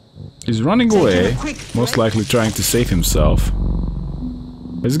 He's running away, most likely trying to save himself.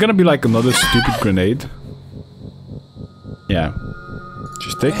 Is it gonna be like another stupid grenade? Yeah.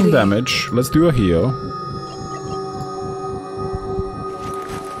 She's taking damage. Let's do a heal.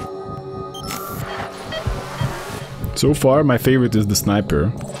 So far, my favorite is the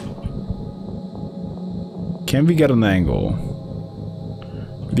sniper. Can we get an angle?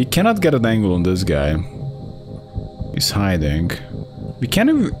 We cannot get an angle on this guy. He's hiding. We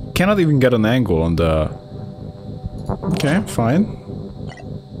cannot even get an angle on the... Okay, fine.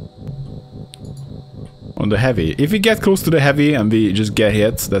 On the heavy. If we get close to the heavy and we just get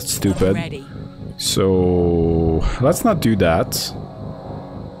hit, that's stupid. Ready. So let's not do that.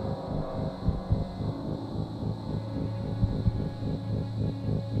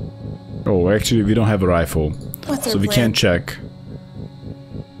 Oh, actually we don't have a rifle. So we can't check.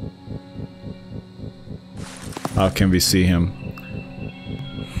 How can we see him?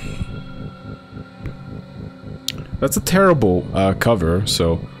 That's a terrible cover,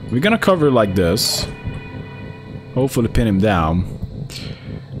 so we're gonna cover like this. Hopefully pin him down.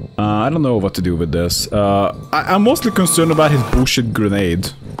 I don't know what to do with this. I'm mostly concerned about his bullshit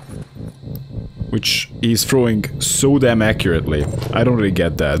grenade. Which he's throwing so damn accurately. I don't really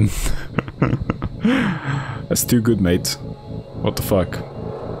get that. That's too good, mate. What the fuck?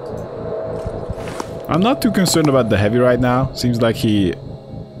 I'm not too concerned about the heavy right now. Seems like he...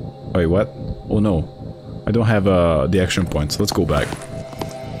 Wait, what? Oh no. I don't have the action points. Let's go back.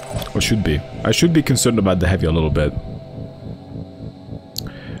 Or should be. I should be concerned about the heavy a little bit.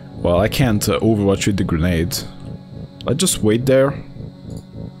 Well, I can't overwatch with the grenade. Let's just wait there.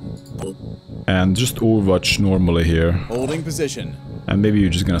 And just overwatch normally here. Holding position. And maybe you're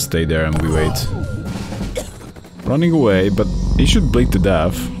just gonna stay there and we wait. Running away, but he should bleed to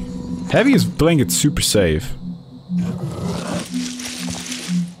death. Heavy is playing it super safe.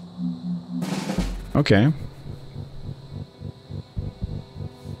 Okay.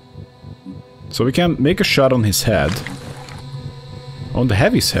 So we can make a shot on his head. On the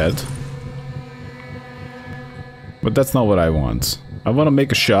heavy's head. But that's not what I want. I want to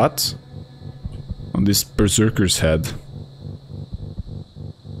make a shot on this berserker's head.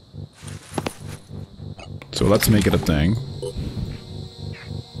 So let's make it a thing.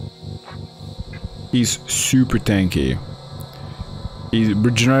 He's super tanky. He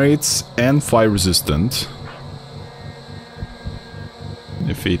regenerates and fire resistant.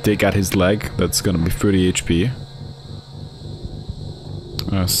 If we take out his leg, that's gonna be 30 HP.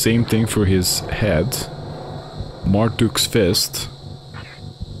 Same thing for his head. Marduk's fist.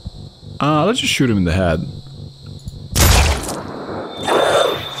 Let's just shoot him in the head.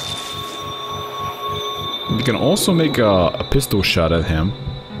 We can also make a pistol shot at him.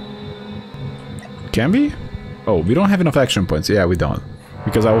 Can we? Oh, we don't have enough action points. Yeah, we don't.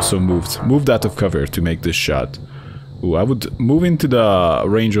 Because I also moved out of cover to make this shot. Ooh, I would move into the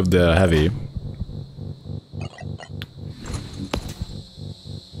range of the heavy.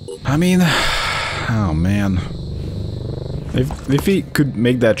 I mean, oh man. If he could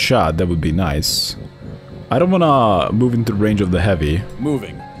make that shot, that would be nice. I don't wanna move into the range of the heavy.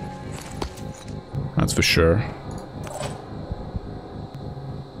 Moving. That's for sure.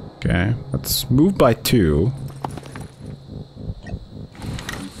 Okay, let's move by 2.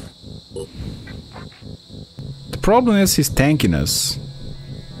 The problem is his tankiness.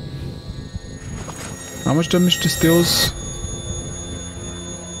 How much damage this deals?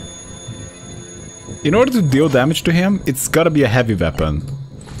 In order to deal damage to him, it's gotta be a heavy weapon.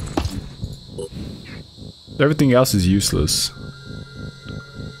 Everything else is useless.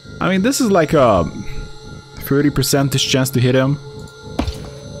 I mean, this is like a 30% chance to hit him.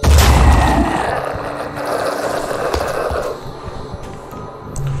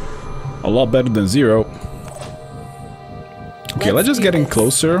 A lot better than 0. Okay, let's just get in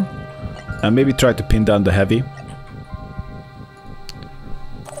closer and maybe try to pin down the heavy.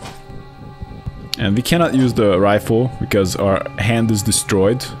 And we cannot use the rifle because our hand is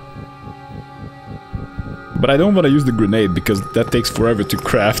destroyed. But I don't want to use the grenade because that takes forever to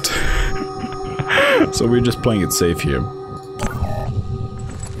craft. So we're just playing it safe here.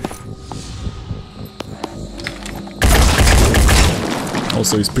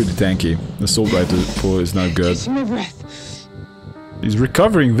 Also, he's pretty tanky. The assault rifle is not good. He's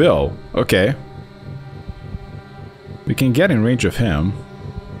recovering Will. Okay. We can get in range of him.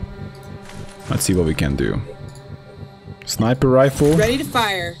 Let's see what we can do. Sniper rifle. Ready to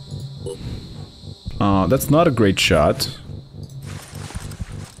fire. That's not a great shot.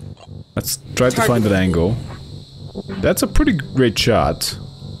 Let's try to find that angle. That's a pretty great shot.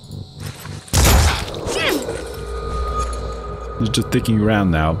 He's just ticking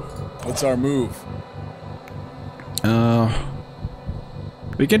around now. What's our move?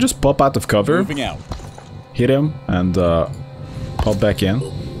 We can just pop out of cover. Moving out. Hit him and pop back in.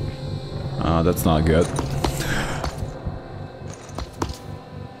 That's not good.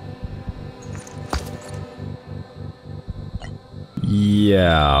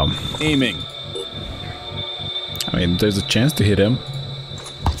 Yeah. Aiming. I mean, there's a chance to hit him.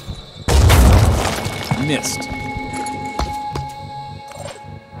 Missed.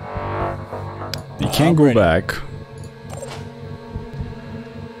 You can't go back.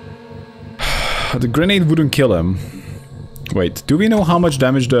 The grenade wouldn't kill him. Wait, do we know how much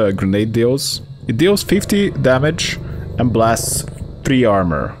damage the grenade deals? It deals 50 damage and blasts 3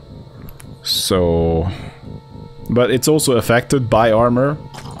 armor. So... But it's also affected by armor.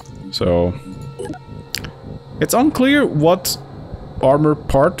 So... It's unclear what armor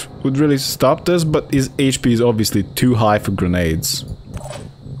part would really stop this, but his HP is obviously too high for grenades.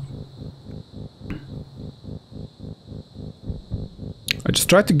 I just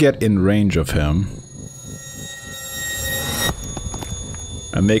tried to get in range of him.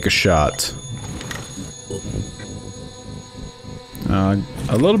 And make a shot.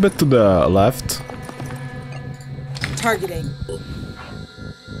 A little bit to the left. Targeting.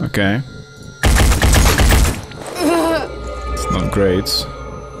 Okay. It's not great.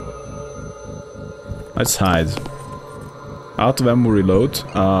 Let's hide. Out of ammo reload?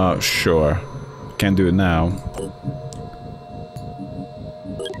 Sure. Can't do it now.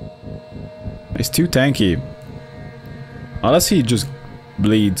 He's too tanky. Unless he just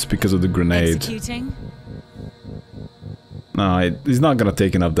bleeds because of the grenade. Executing. No, he's not gonna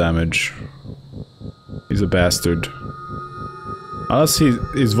take enough damage. He's a bastard. Unless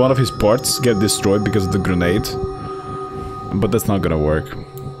he's one of his parts get destroyed because of the grenade. But that's not gonna work.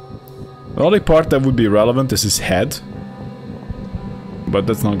 The only part that would be relevant is his head. But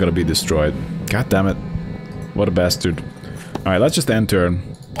that's not gonna be destroyed. God damn it. What a bastard. Alright, let's just end turn.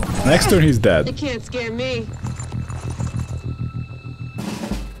 Next turn he's dead. They can't scare me.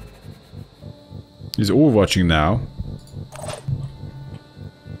 He's overwatching now.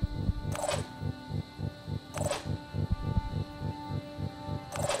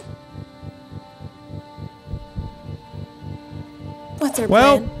 What's our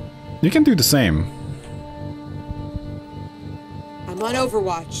Well, plan? you can do the same. I'm I'm on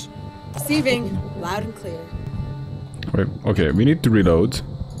Overwatch. Receiving, loud and clear. Wait, okay, we need to reload.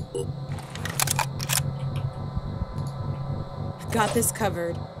 Got this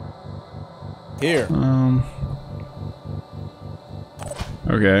covered. Here.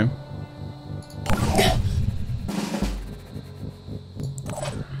 Okay.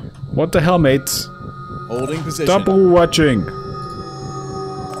 What the hell, mate? Holding position. Stop watching.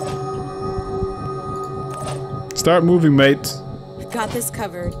 Start moving, mate. Got this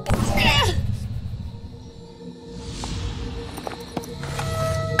covered.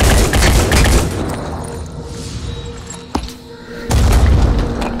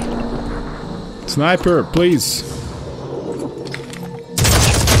 Sniper, please.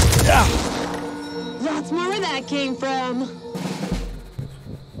 That's more where that came from.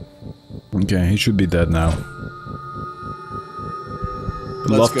 Okay, he should be dead now.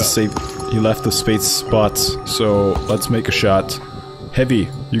 Let's go. He left the space spot, so let's make a shot. Heavy,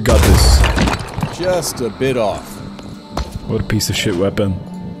 you got this. Just a bit off. What a piece of shit weapon.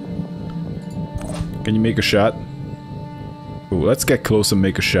 Can you make a shot? Ooh, let's get close and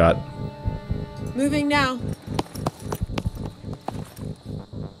make a shot. Moving now.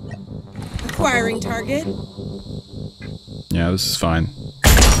 Acquiring target. Yeah, this is fine.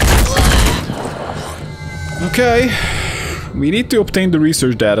 Okay. We need to obtain the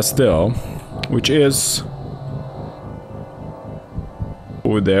research data still, which is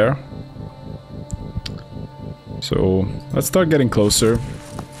over there. So let's start getting closer.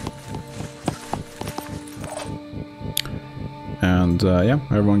 And yeah,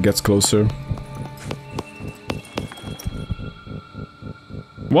 everyone gets closer.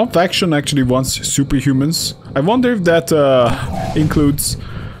 One faction actually wants superhumans. I wonder if that includes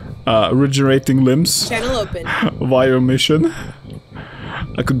regenerating limbs Channel open. via mission.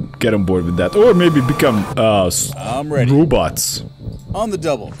 I could get on board with that. Or maybe become I'm ready. robots. On the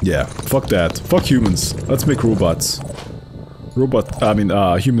double. Yeah, fuck that. Fuck humans. Let's make robots.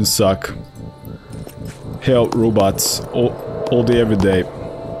 Humans suck. Hell, robots. All day, every day.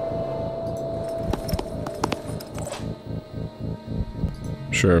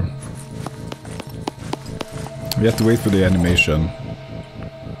 Sure. We have to wait for the animation.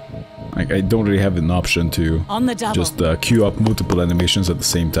 Like, I don't really have an option to On the double. just queue up multiple animations at the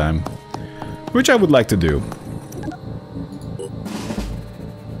same time. Which I would like to do.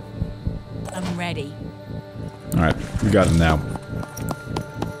 I'm ready. Alright, we got it now.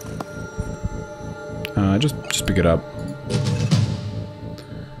 Just pick it up.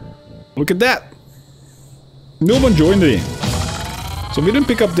 Look at that! No one joined me. So we didn't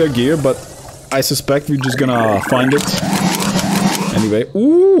pick up their gear, but I suspect we're just gonna find it. Anyway,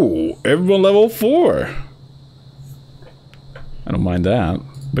 ooh, everyone level 4. I don't mind that.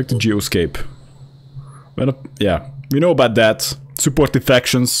 Back to Geoscape. But, yeah, we know about that. Supportive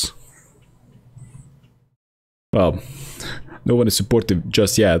factions. Well, no one is supportive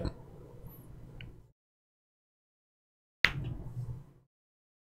just yet.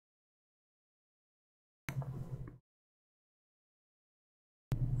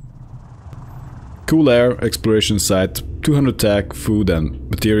 Cool air, exploration site, 200 tech, food and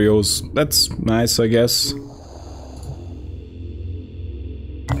materials. That's nice, I guess.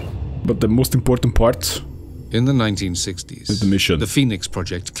 But the most important part In the 1960s, is the mission. the Phoenix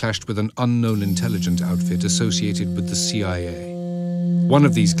Project clashed with an unknown intelligence outfit associated with the CIA. One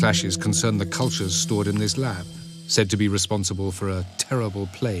of these clashes concerned the cultures stored in this lab, said to be responsible for a terrible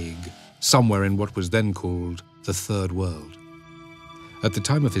plague somewhere in what was then called the Third World. At the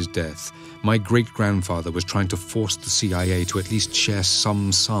time of his death, my great-grandfather was trying to force the CIA to at least share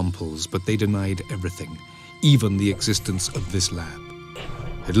some samples, but they denied everything, even the existence of this lab.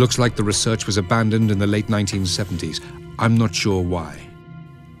 It looks like the research was abandoned in the late 1970s. I'm not sure why.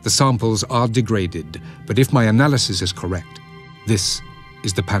 The samples are degraded, but if my analysis is correct, this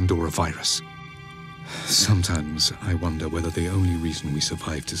is the Pandora virus. Sometimes I wonder whether the only reason we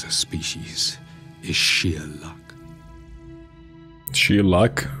survived as a species is sheer luck. Sheer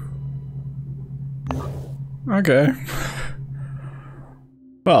luck. Okay.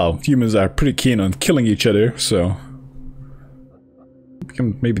 Well, humans are pretty keen on killing each other, so we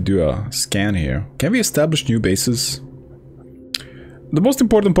can maybe do a scan here. Can we establish new bases? The most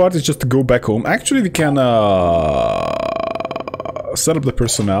important part is just to go back home. Actually, we can set up the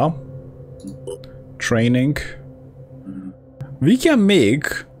personnel. Training. We can make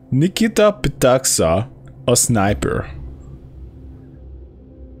Nikita Pitaksa a sniper.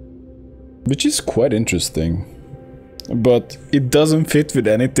 Which is quite interesting. But it doesn't fit with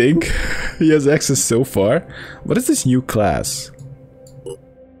anything he has access so far. What is this new class?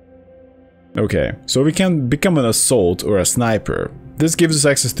 Okay, so we can become an assault or a sniper. This gives us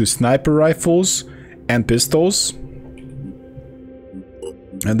access to sniper rifles and pistols.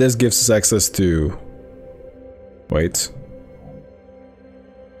 And this gives us access to... Wait.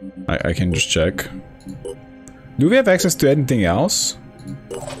 I can just check. Do we have access to anything else?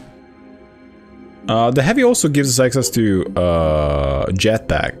 The heavy also gives us access to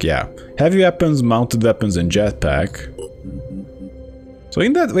jetpack, yeah. Heavy weapons, mounted weapons, and jetpack. So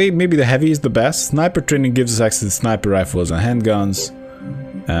in that way, maybe the heavy is the best. Sniper training gives us access to sniper rifles and handguns.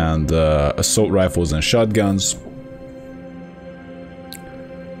 And assault rifles and shotguns.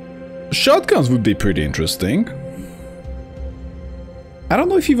 Shotguns would be pretty interesting. I don't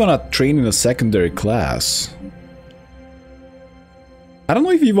know if you wanna train in a secondary class. I don't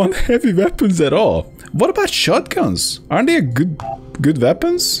know if you want heavy weapons at all. What about shotguns? Aren't they a good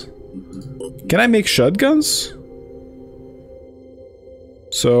weapons? Can I make shotguns?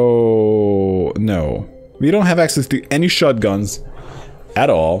 So no. We don't have access to any shotguns at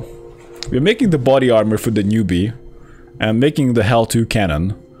all. We're making the body armor for the newbie and making the Hell 2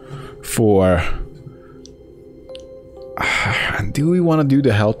 cannon for... Do we want to do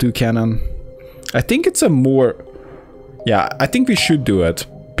the Hell 2 cannon? I think it's a more... Yeah, I think we should do it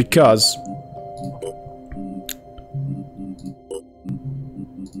because...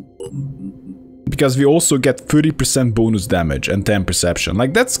 Because we also get 30% bonus damage and 10 perception.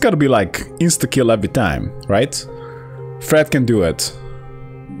 Like, that's gotta be like insta-kill every time, right? Fred can do it.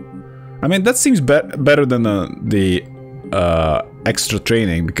 I mean, that seems better than the extra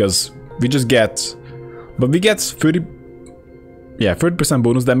training, because we just get... But we get 30... Yeah, 30%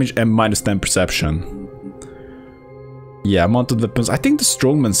 bonus damage and minus 10 perception. Yeah, mounted weapons. I think the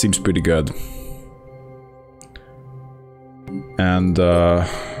strongman seems pretty good. And,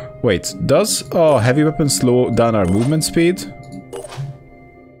 wait, does heavy weapons slow down our movement speed?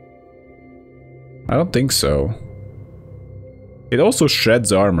 I don't think so. It also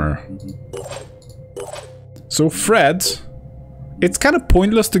shreds armor. So Fred, it's kind of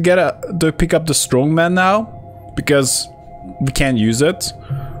pointless to to pick up the strongman now, because we can't use it.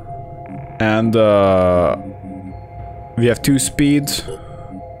 And we have 2 speed.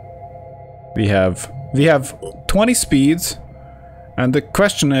 We have 20 speed. And the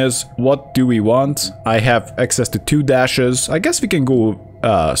question is, what do we want? I have access to 2 dashes. I guess we can go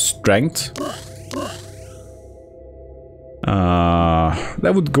strength.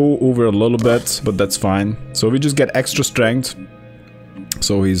 That would go over a little bit, but that's fine. So we just get extra strength.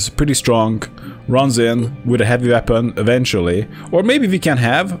 So he's pretty strong. Runs in with a heavy weapon eventually. Or maybe we can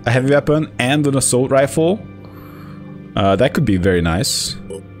have a heavy weapon and an assault rifle. That could be very nice.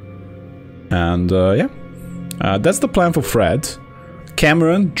 And yeah. That's the plan for Fred.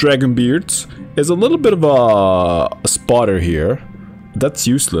 Cameron, Dragonbeards, is a little bit of a spotter here. That's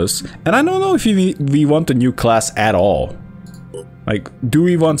useless. And I don't know if we want a new class at all. Like, do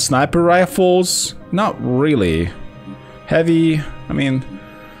we want sniper rifles? Not really. Heavy, I mean,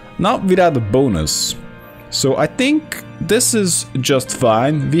 not without the bonus. So I think this is just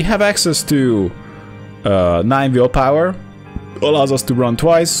fine. We have access to 9 willpower. Allows us to run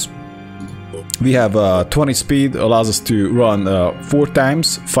twice. We have 20 speed, allows us to run 4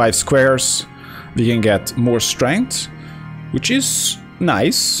 times, 5 squares. We can get more strength, which is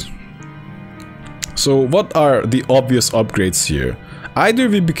nice. So what are the obvious upgrades here? Either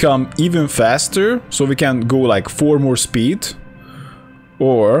we become even faster, so we can go like 4 more speed,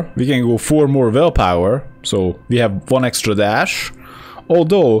 or we can go 4 more willpower, so we have 1 extra dash.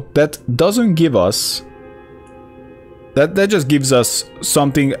 Although that doesn't give us... That just gives us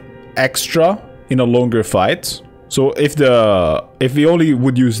something extra in a longer fight. So if we only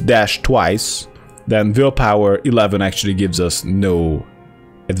would use dash twice, then willpower 11 actually gives us no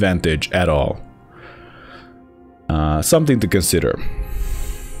advantage at all. Something to consider.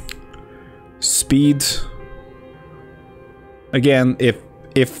 Speed. Again,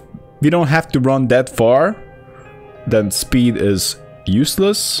 if we don't have to run that far, then speed is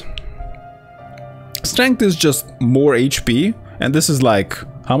useless. Strength is just more HP, and this is like,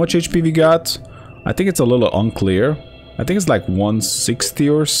 how much HP we got? I think it's a little unclear. I think it's like 160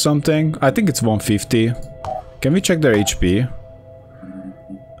 or something. I think it's 150. Can we check their HP?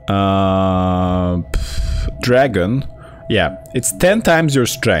 Dragon. Yeah, it's 10 times your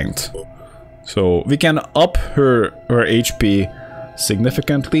strength. So we can up her HP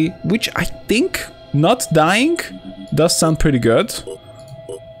significantly, which I think not dying does sound pretty good.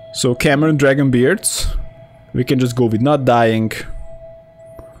 So Cameron Dragonbeards, we can just go with not dying.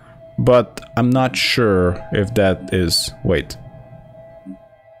 But I'm not sure if that is... Wait.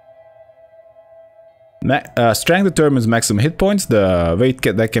 Strength determines maximum hit points, the weight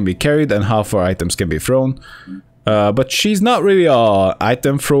that can be carried, and how far items can be thrown. But she's not really a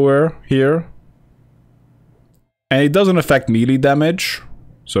item thrower here. And it doesn't affect melee damage.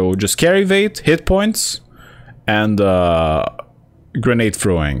 So just carry weight, hit points, and grenade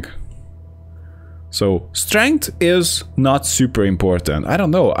throwing. So strength is not super important. I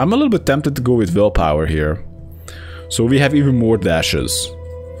don't know. I'm a little bit tempted to go with willpower here. So we have even more dashes.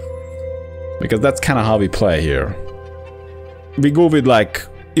 Because that's kind of how we play here. We go with like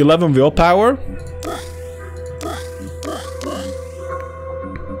 11 willpower.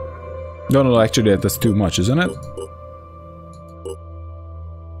 No, actually that's too much, isn't it?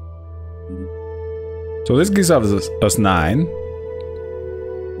 So this gives us 9.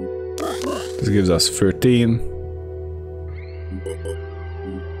 This gives us 13.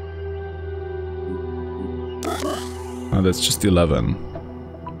 Oh, that's just 11.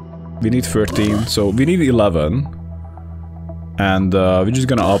 We need 13, so we need 11. And we're just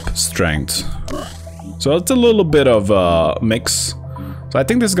gonna up strength. So it's a little bit of a mix. So I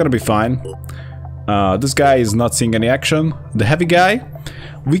think this is gonna be fine. This guy is not seeing any action. The heavy guy,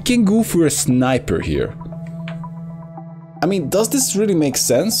 we can go for a sniper here. I mean, does this really make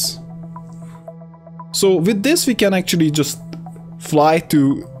sense? So with this we can actually just fly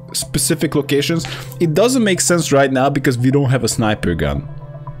to specific locations. It doesn't make sense right now because we don't have a sniper gun.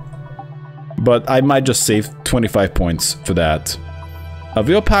 But I might just save 25 points for that.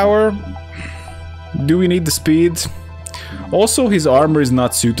 Willpower. Do we need the speed? Also, his armor is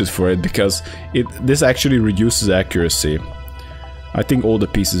not suited for it because this actually reduces accuracy. I think all the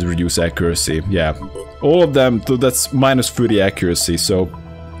pieces reduce accuracy. Yeah, all of them. So that's minus 30 accuracy. So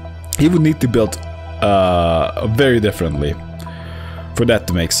he would need to build very differently for that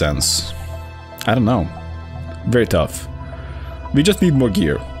to make sense. I don't know. Very tough. We just need more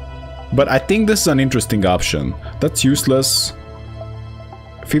gear. But I think this is an interesting option. That's useless.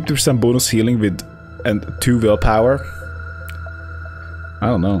 50% bonus healing with and 2 willpower. I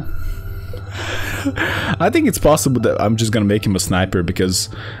don't know. I think it's possible that I'm just gonna make him a sniper because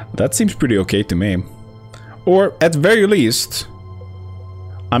that seems pretty okay to me. Or at very least,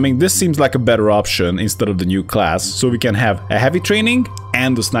 I mean, this seems like a better option instead of the new class, so we can have a heavy training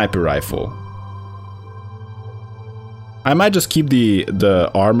and a sniper rifle. I might just keep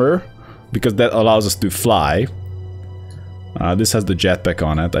the armor because that allows us to fly. This has the jetpack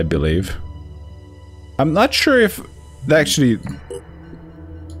on it, I believe. I'm not sure if that actually...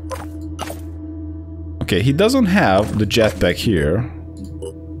 Okay, he doesn't have the jetpack here.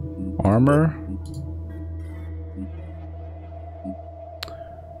 Armor.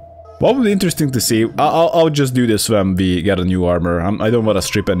 What would be interesting to see? I'll just do this when we get a new armor. I don't want to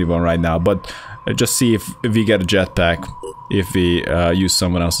strip anyone right now, but just see if we get a jetpack if we use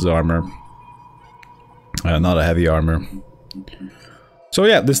someone else's armor. Not a heavy armor. So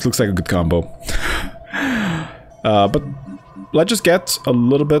yeah, this looks like a good combo. But let's just get a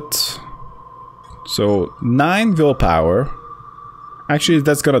little bit. So 9 willpower. Actually,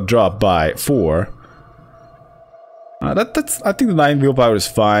 that's gonna drop by 4. I think the 9 willpower is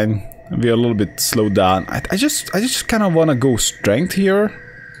fine. We're a little bit slowed down. I just kind of want to go strength here.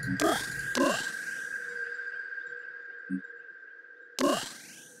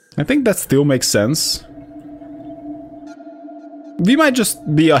 I think that still makes sense. We might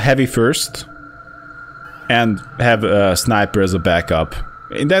just be a heavy first and have a sniper as a backup.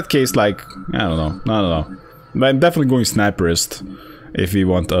 In that case, like, I don't know. But I'm definitely going sniperist if we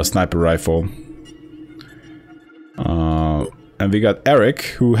want a sniper rifle. And we got Eric,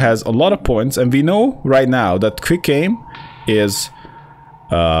 who has a lot of points, and we know right now that quick aim is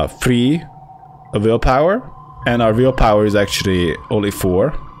 3 willpower, and our willpower is actually only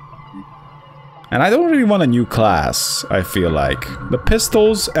 4. And I don't really want a new class, I feel like. The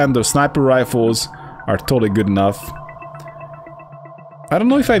pistols and the sniper rifles are totally good enough. I don't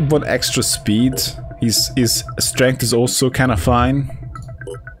know if I want extra speed. His strength is also kind of fine.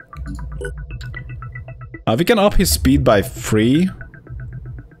 We can up his speed by 3.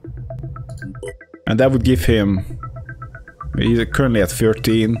 And that would give him... He's currently at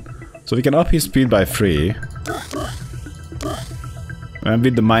 13. So we can up his speed by 3. And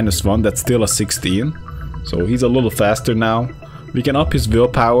with the -1, that's still a 16. So he's a little faster now. We can up his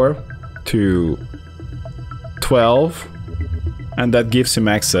willpower to 12. And that gives him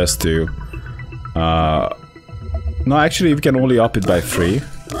access to... no, actually we can only up it by 3.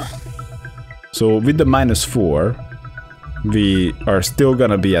 So with the -4, we are still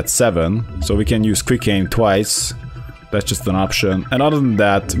gonna be at 7. So we can use quick aim twice. That's just an option. And other than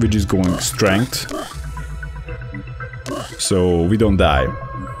that, we're just going strength. So we don't die.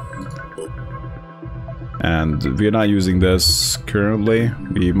 And we're not using this currently.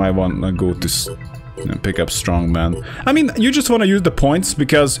 We might want to go to And pick up strongman. I mean, you just want to use the points,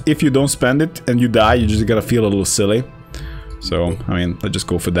 because if you don't spend it and you die, you're just gonna feel a little silly. So, I mean, let's just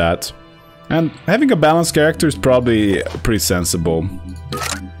go for that. And having a balanced character is probably pretty sensible.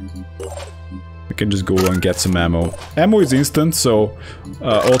 I can just go and get some ammo. Ammo is instant, so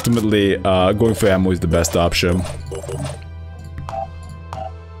ultimately going for ammo is the best option.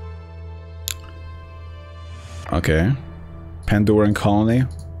 Okay. Pandoran colony.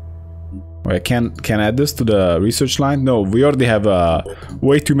 I can add this to the research line? No, we already have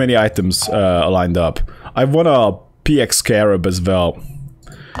way too many items lined up. I want a PX Scarab as well.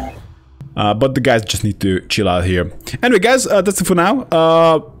 But the guys just need to chill out here. Anyway, guys, that's it for now.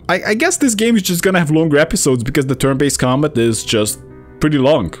 I guess this game is just gonna have longer episodes because the turn-based combat is just pretty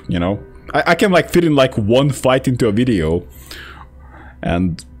long, you know? I can like fit in like one fight into a video.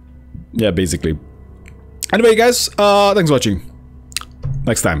 And yeah, basically. Anyway, guys, thanks for watching.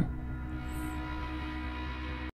 Next time.